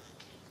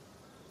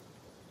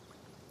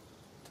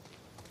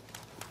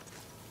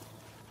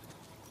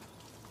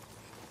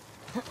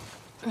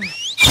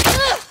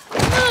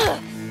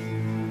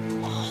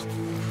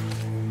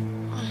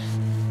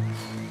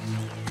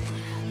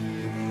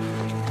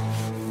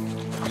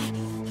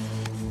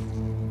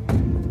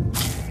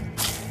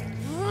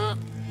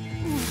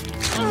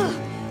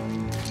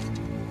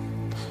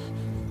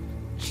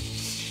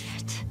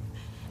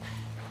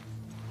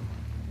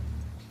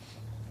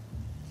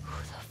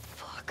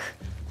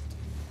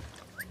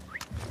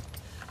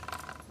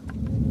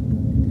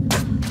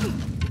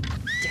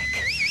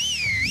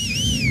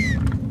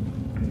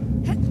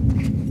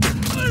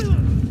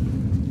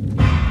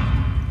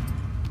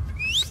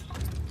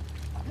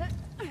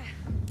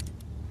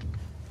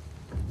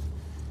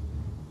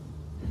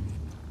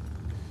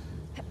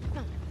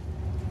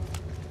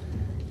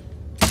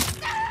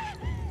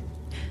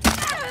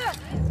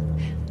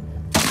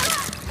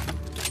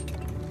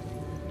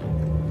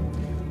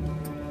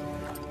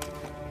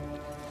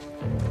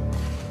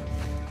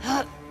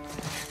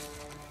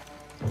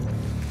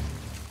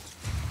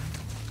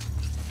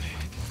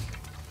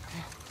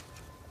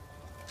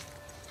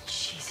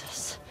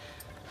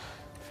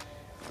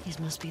 These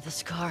must be the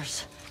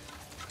scars.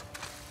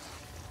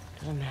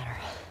 Doesn't matter.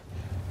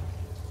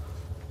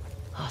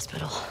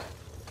 Hospital.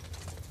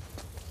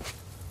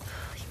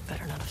 You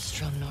better not have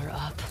strung Nora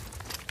up.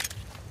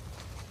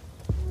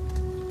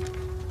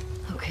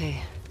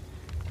 Okay.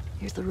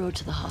 Here's the road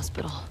to the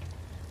hospital.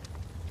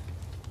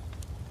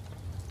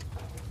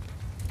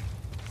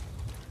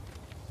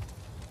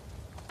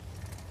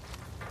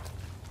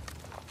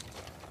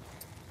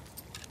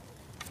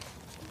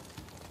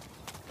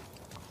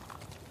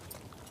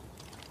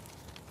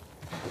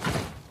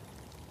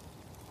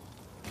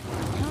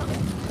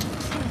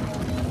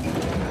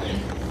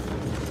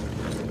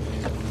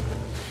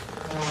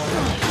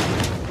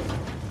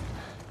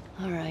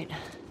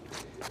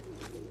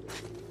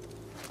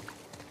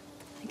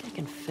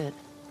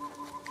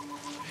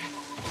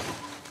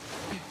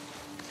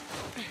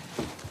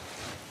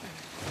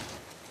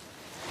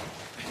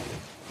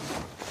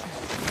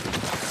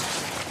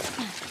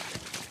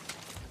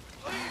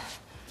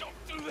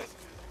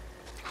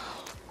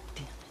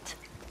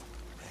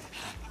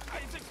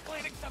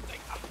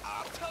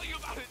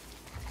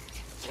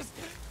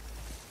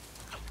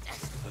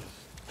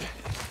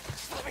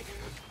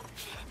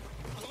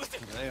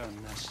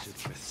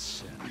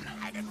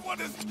 What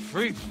is...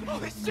 Breathe.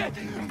 Holy shit!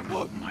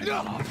 Oh, my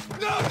God.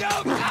 No!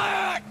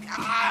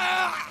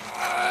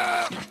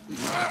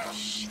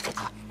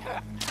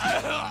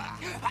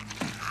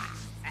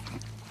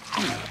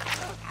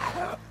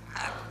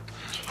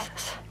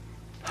 Jesus.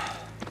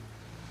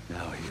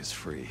 Now he is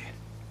free.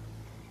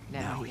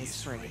 Now he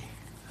is free.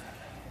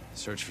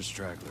 Search for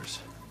stragglers.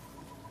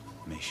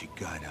 May she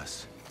guide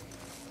us.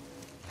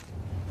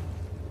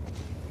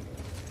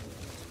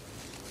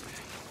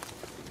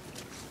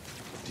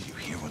 Did you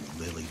hear what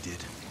Lily did?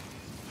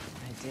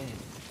 I did.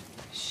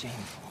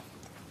 Shameful.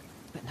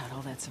 But not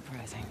all that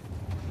surprising.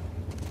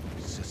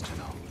 Sister,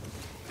 no.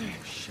 I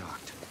was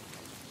shocked.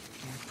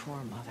 Your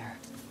poor mother.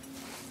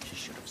 She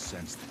should have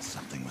sensed that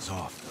something was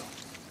off, though.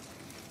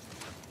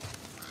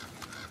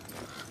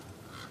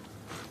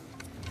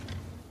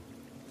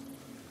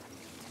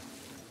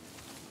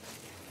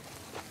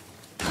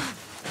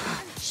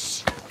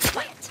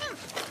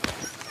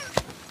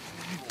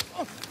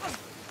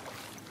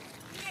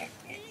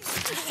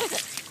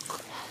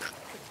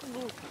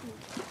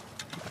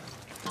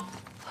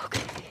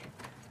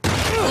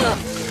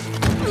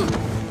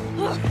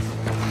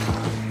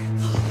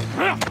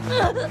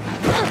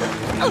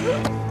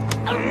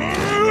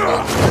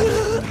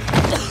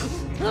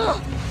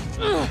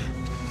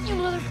 You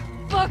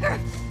motherfucker!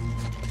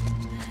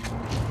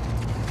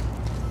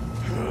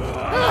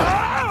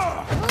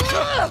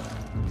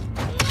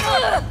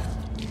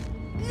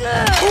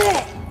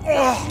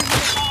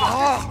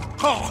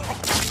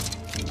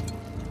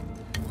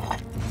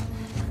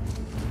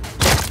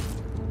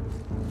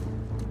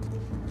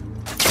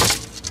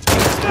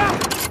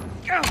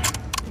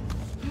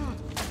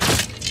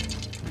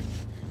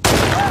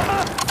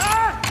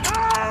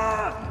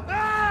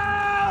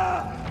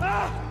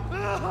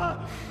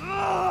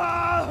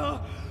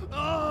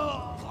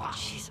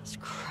 Jesus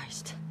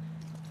Christ.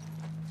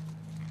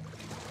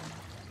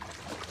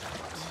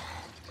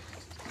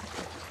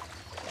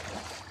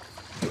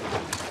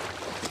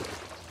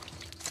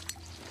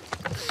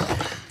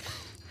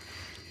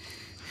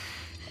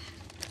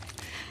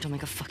 Don't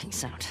make a fucking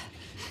sound.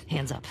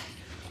 Hands up.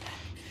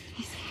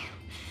 Easy.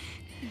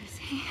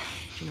 Easy.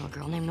 You know a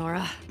girl named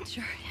Nora?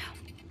 Sure, yeah.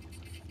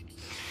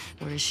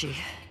 Where is she?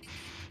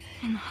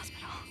 In the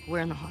hospital.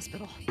 Where in the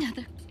hospital? Yeah,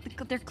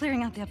 they're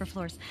clearing out the upper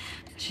floors.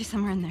 She's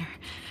somewhere in there.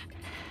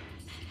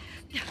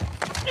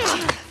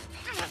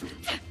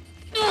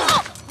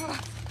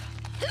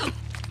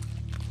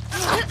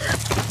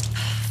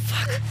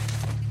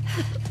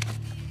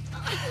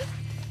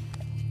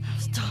 That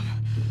was dumb.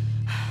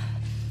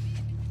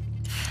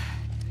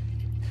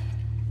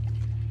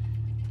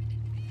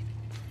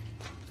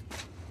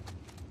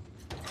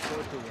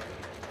 Both away.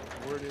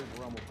 Word is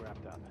we're almost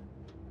wrapped up.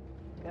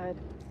 Good.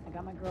 I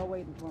got my girl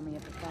waiting for me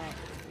at the flat.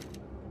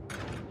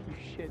 You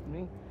shit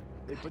me?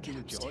 They put you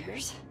in jail again?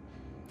 Upstairs.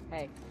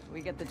 Hey,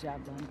 we get the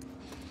job done.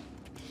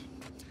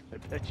 I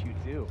bet you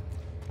do.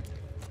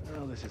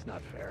 Well, this is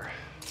not fair.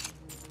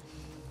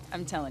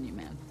 I'm telling you,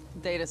 man.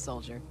 Data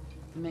soldier.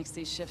 It makes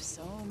these shifts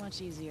so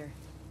much easier.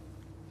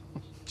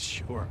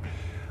 Sure.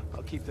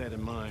 I'll keep that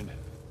in mind.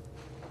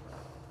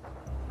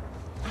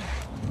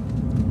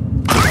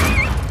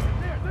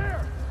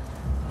 There!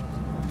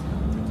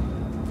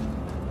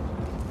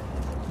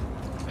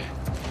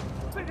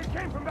 I think it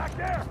came from back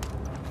there!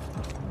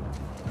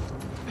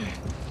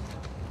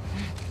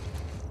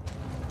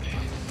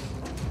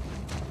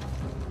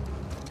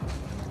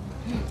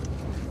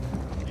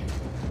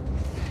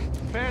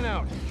 Fan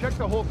out. Check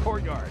the whole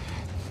courtyard.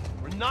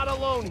 We're not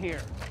alone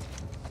here.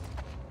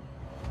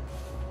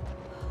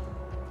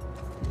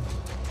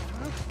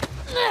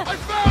 I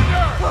found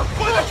her!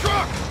 By the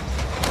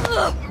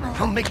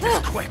truck! I'll make this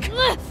quick.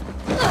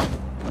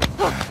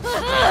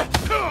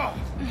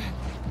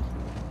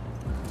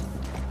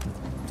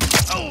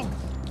 Oh!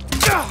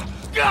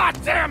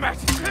 God damn it!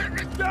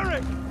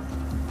 Derek!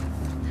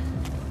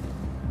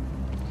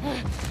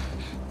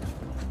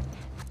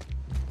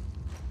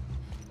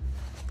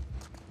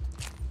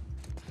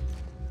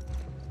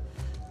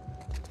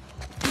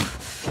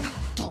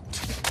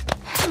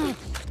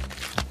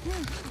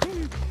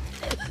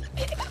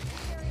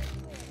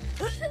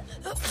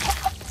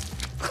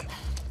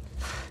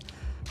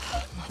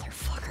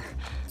 Motherfucker.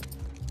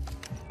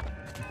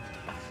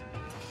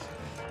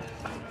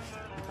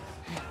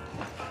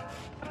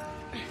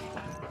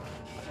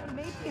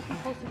 Maybe if we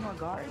posted more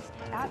guards,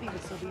 Abby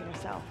would still be in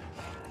herself.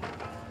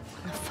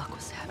 When the fuck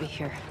was Abby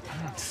here?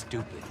 You're not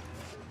stupid.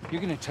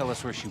 You're gonna tell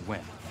us where she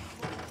went.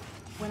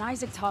 When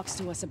Isaac talks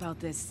to us about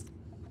this,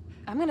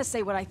 I'm gonna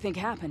say what I think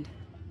happened.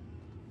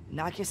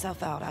 Knock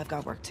yourself out. I've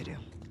got work to do.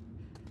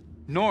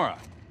 Nora!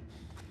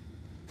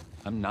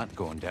 I'm not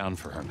going down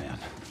for her, man.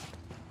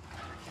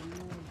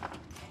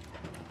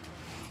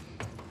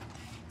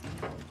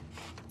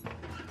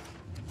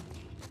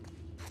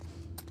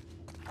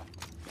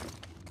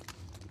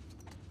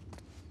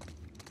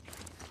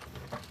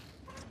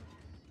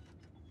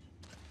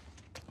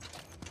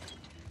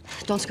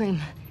 Don't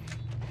scream.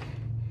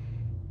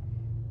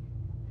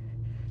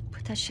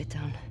 Put that shit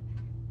down.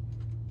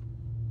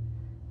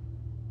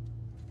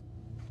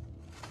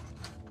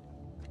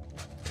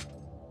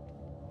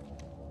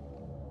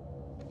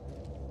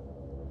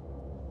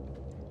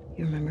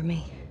 You remember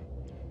me?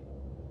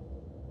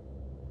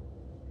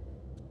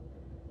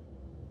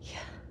 Yeah.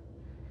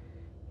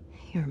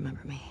 You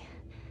remember me.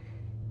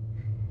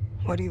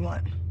 What do you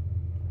want?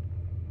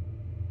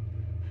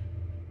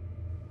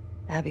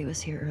 Abby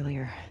was here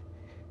earlier.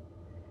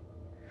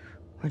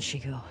 Where'd she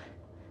go?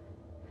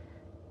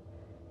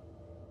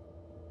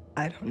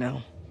 I don't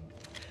know.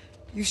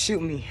 You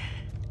shoot me.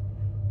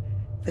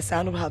 The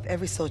sound will have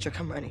every soldier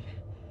come running.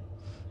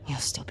 You'll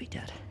still be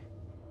dead.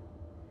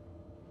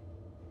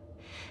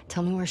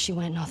 Tell me where she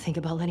went and I'll think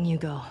about letting you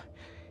go.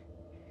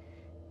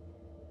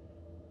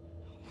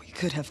 We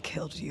could have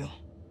killed you.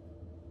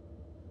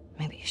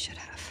 Maybe you should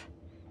have.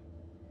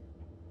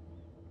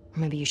 Or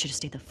maybe you should have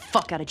stayed the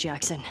fuck out of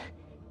Jackson.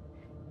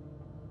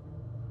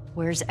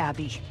 Where's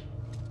Abby?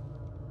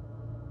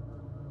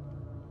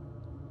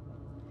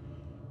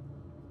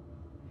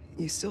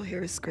 You still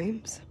hear his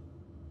screams?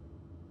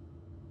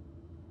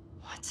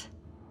 What?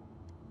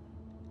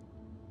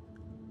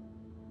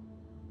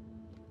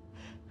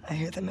 I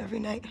hear them every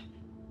night.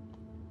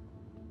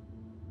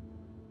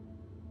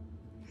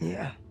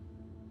 Yeah.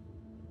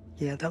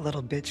 Yeah, that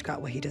little bitch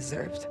got what he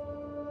deserved.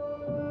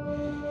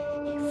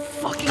 You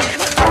fucking...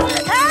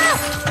 Help!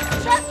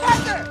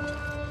 Trespasser!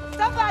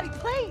 Somebody,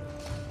 please!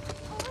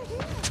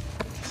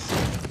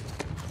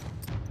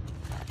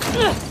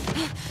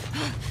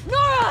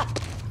 Nora!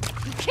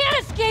 You can't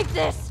escape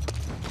this!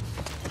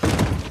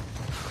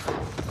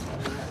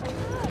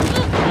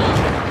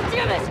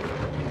 Damn it!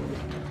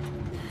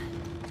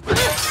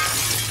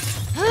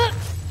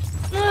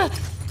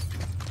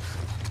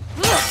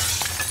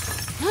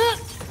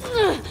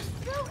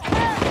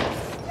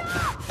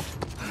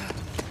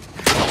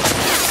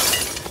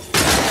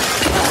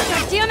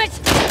 God damn it!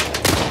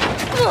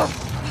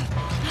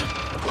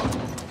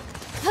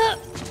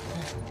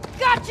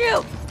 Got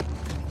you!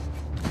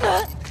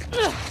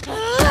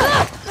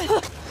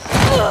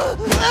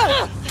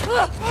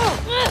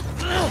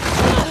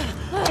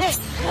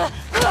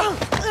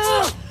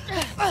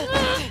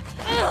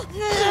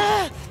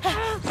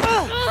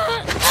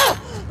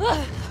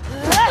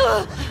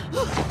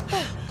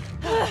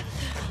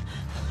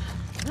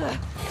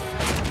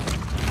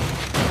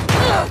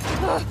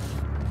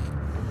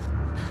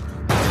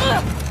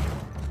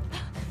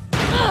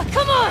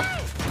 Come on!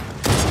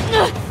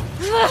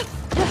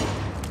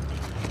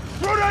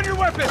 Throw down your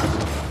weapon!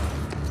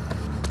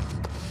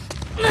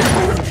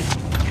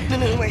 No,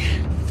 wait.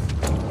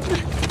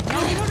 No,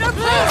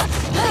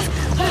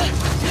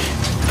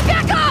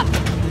 Back up!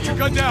 Put your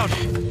gun down!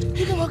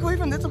 You can walk away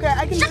from this, okay?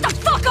 I can... Shut the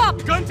fuck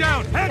up! Gun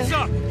down! Hands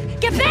up!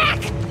 Get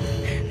back!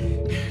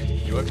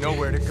 You have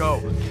nowhere to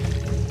go.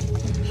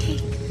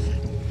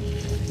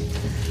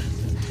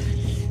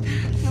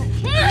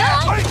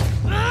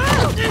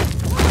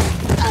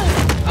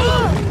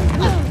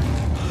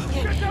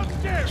 Get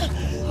downstairs!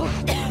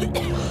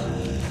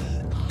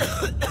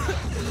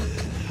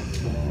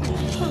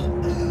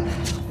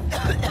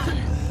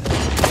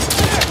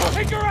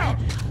 Take her out!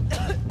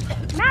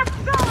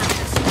 Mask on!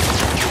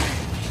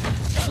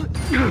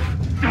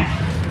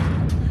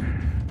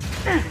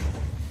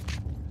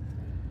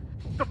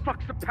 What the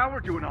fuck's the power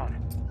doing on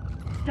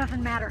it?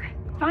 Doesn't matter.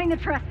 Find the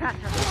trespasser.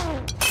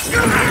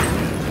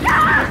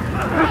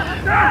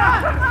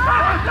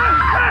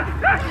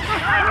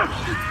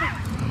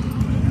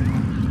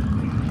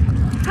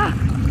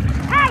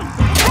 Hey!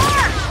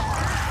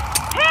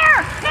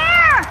 Here!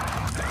 Here!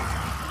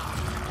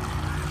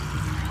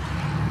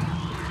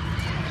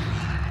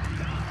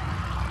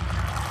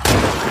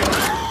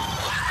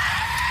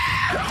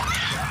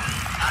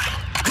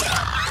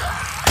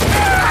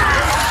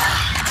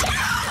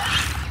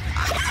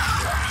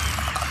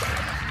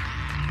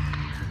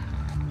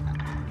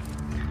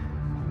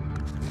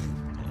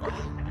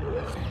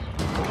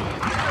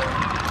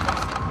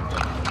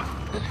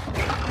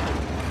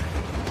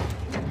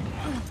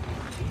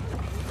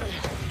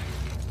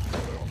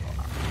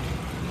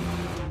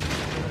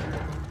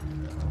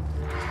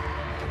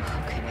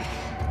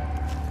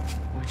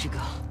 Where'd you go?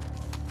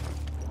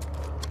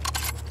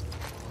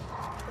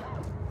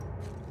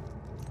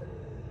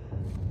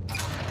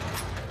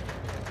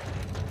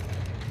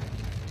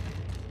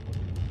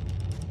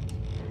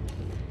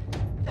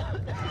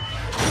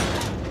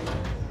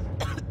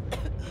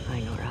 Hi,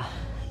 Nora.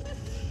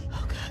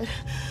 Oh, God.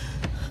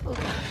 Oh,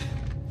 God.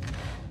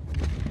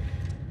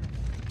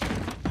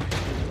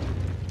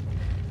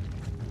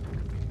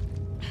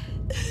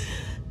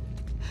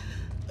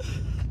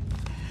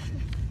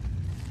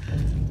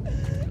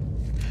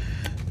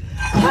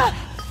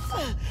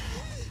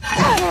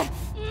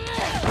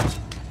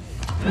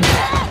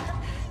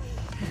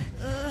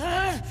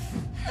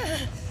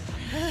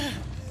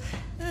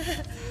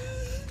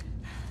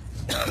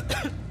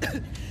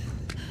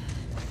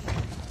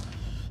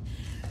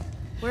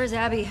 Where's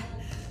Abby?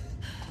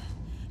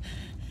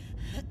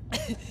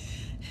 You're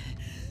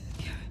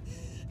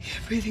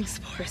breathing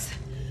spores.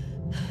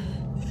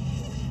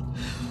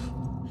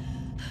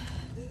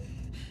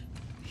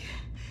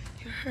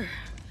 You're her.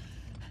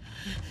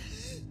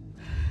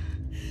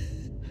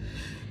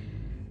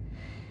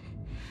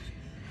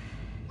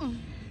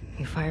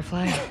 You fired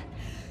Firefly?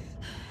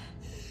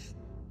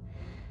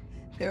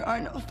 There are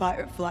no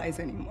fireflies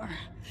anymore.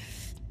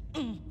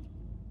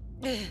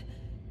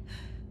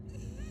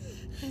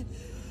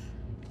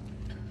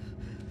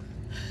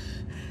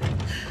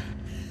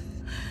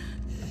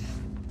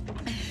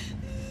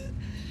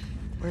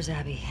 Where's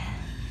Abby?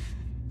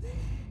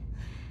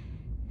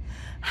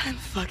 I'm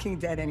fucking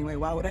dead anyway.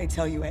 Why would I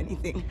tell you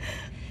anything?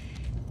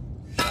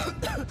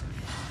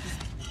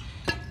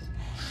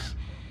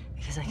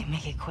 Because I can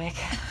make it quick.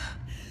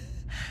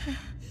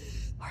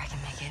 Or I can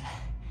make it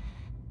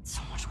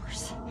so much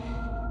worse.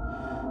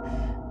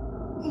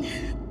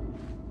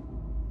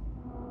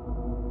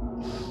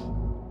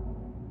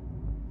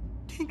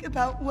 Think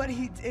about what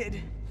he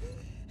did.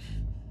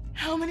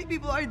 How many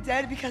people are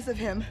dead because of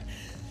him?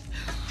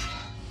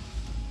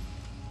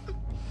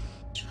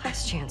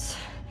 Last chance.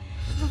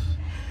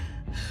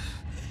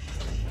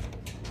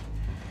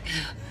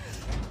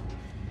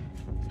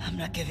 I'm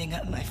not giving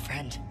up, my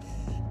friend.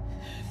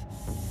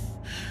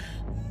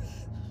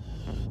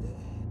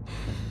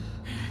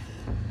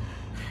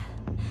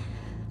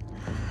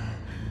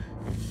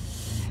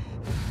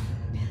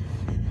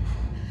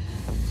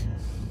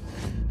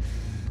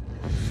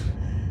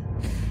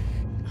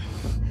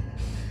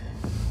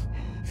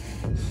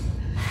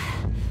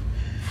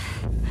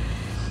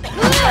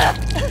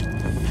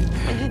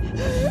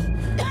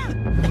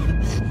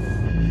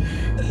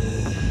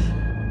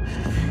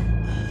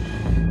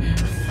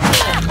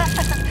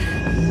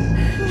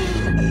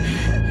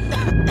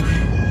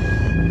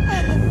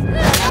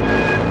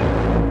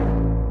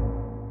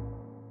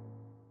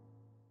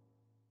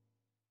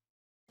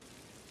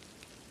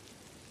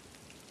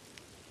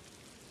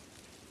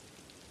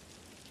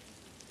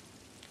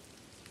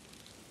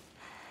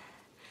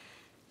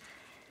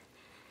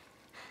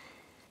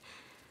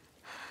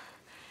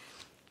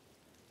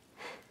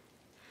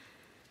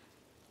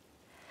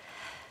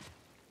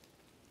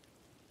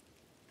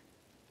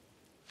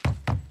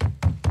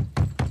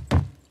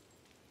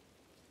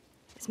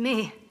 It's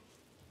me.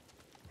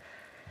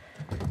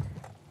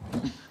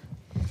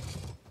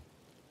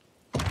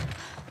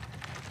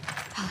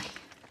 Ellie.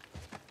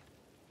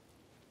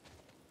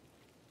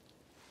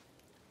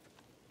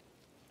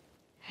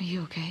 Are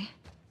you okay?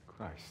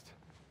 Christ.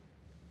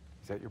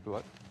 Is that your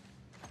blood?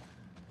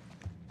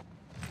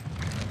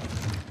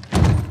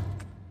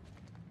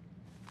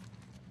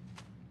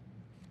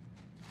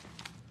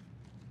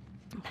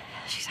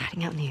 She's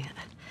hiding out in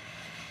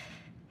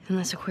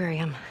this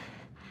aquarium.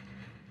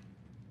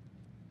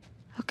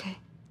 Okay.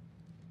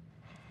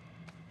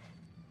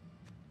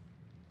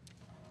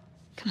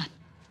 Come on.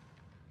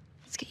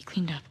 Let's get you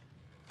cleaned up.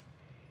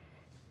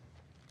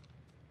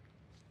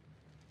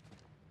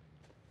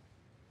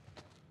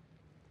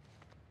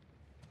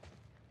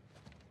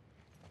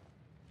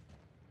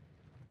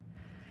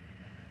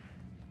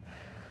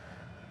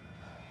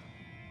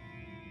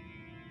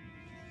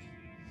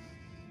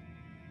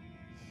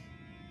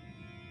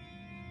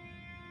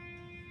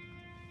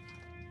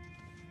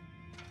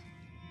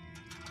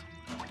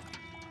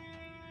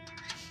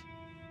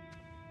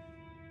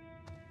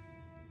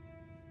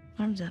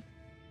 Arms up.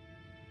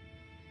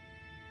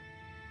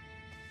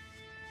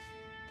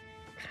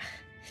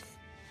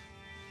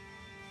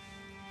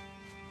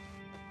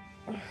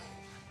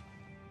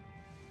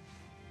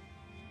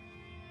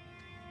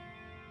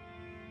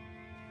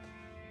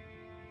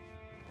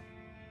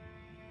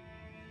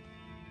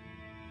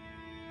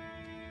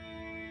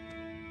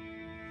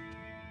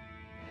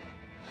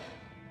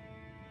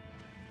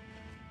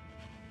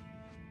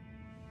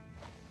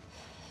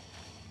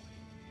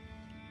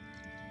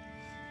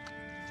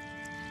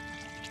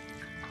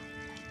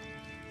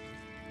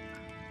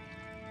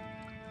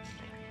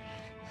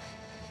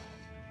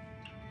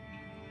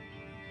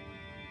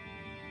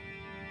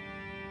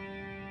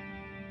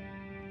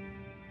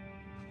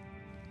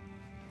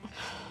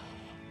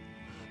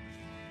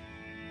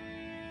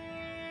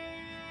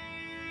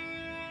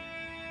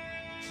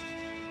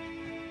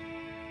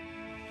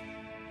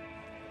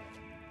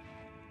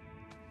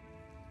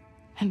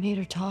 I made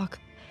her talk.